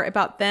learn more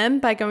about them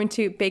by going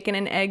to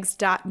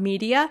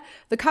baconandeggs.media.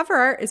 The cover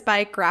art is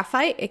by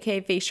Graphite,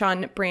 aka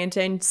Vaishon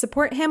Brandon.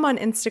 Support him on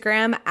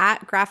Instagram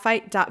at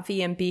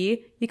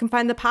graphite.vmb. You can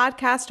find the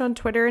podcast on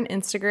Twitter and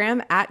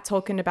Instagram at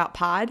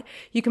TolkienAboutPod.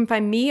 You can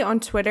find me on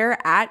Twitter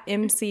at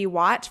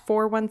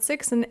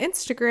MCWatt416 and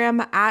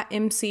Instagram at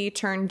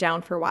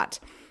MCTurnDownForWatt.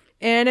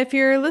 And if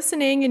you're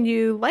listening and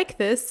you like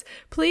this,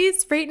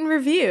 please rate and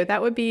review.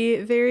 That would be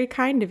very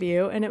kind of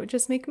you, and it would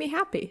just make me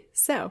happy.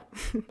 So,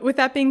 with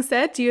that being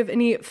said, do you have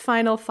any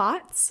final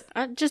thoughts?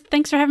 Just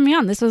thanks for having me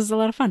on. This was a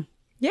lot of fun.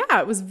 Yeah,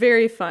 it was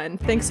very fun.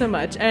 Thanks so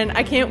much. And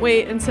I can't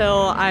wait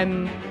until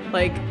I'm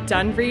like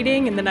done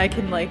reading, and then I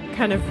can like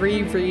kind of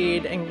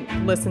reread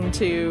and listen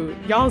to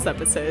y'all's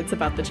episodes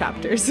about the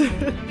chapters.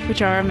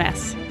 Which are a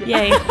mess.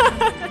 Yay.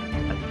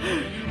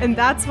 And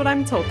that's what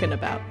I'm Tolkien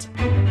about.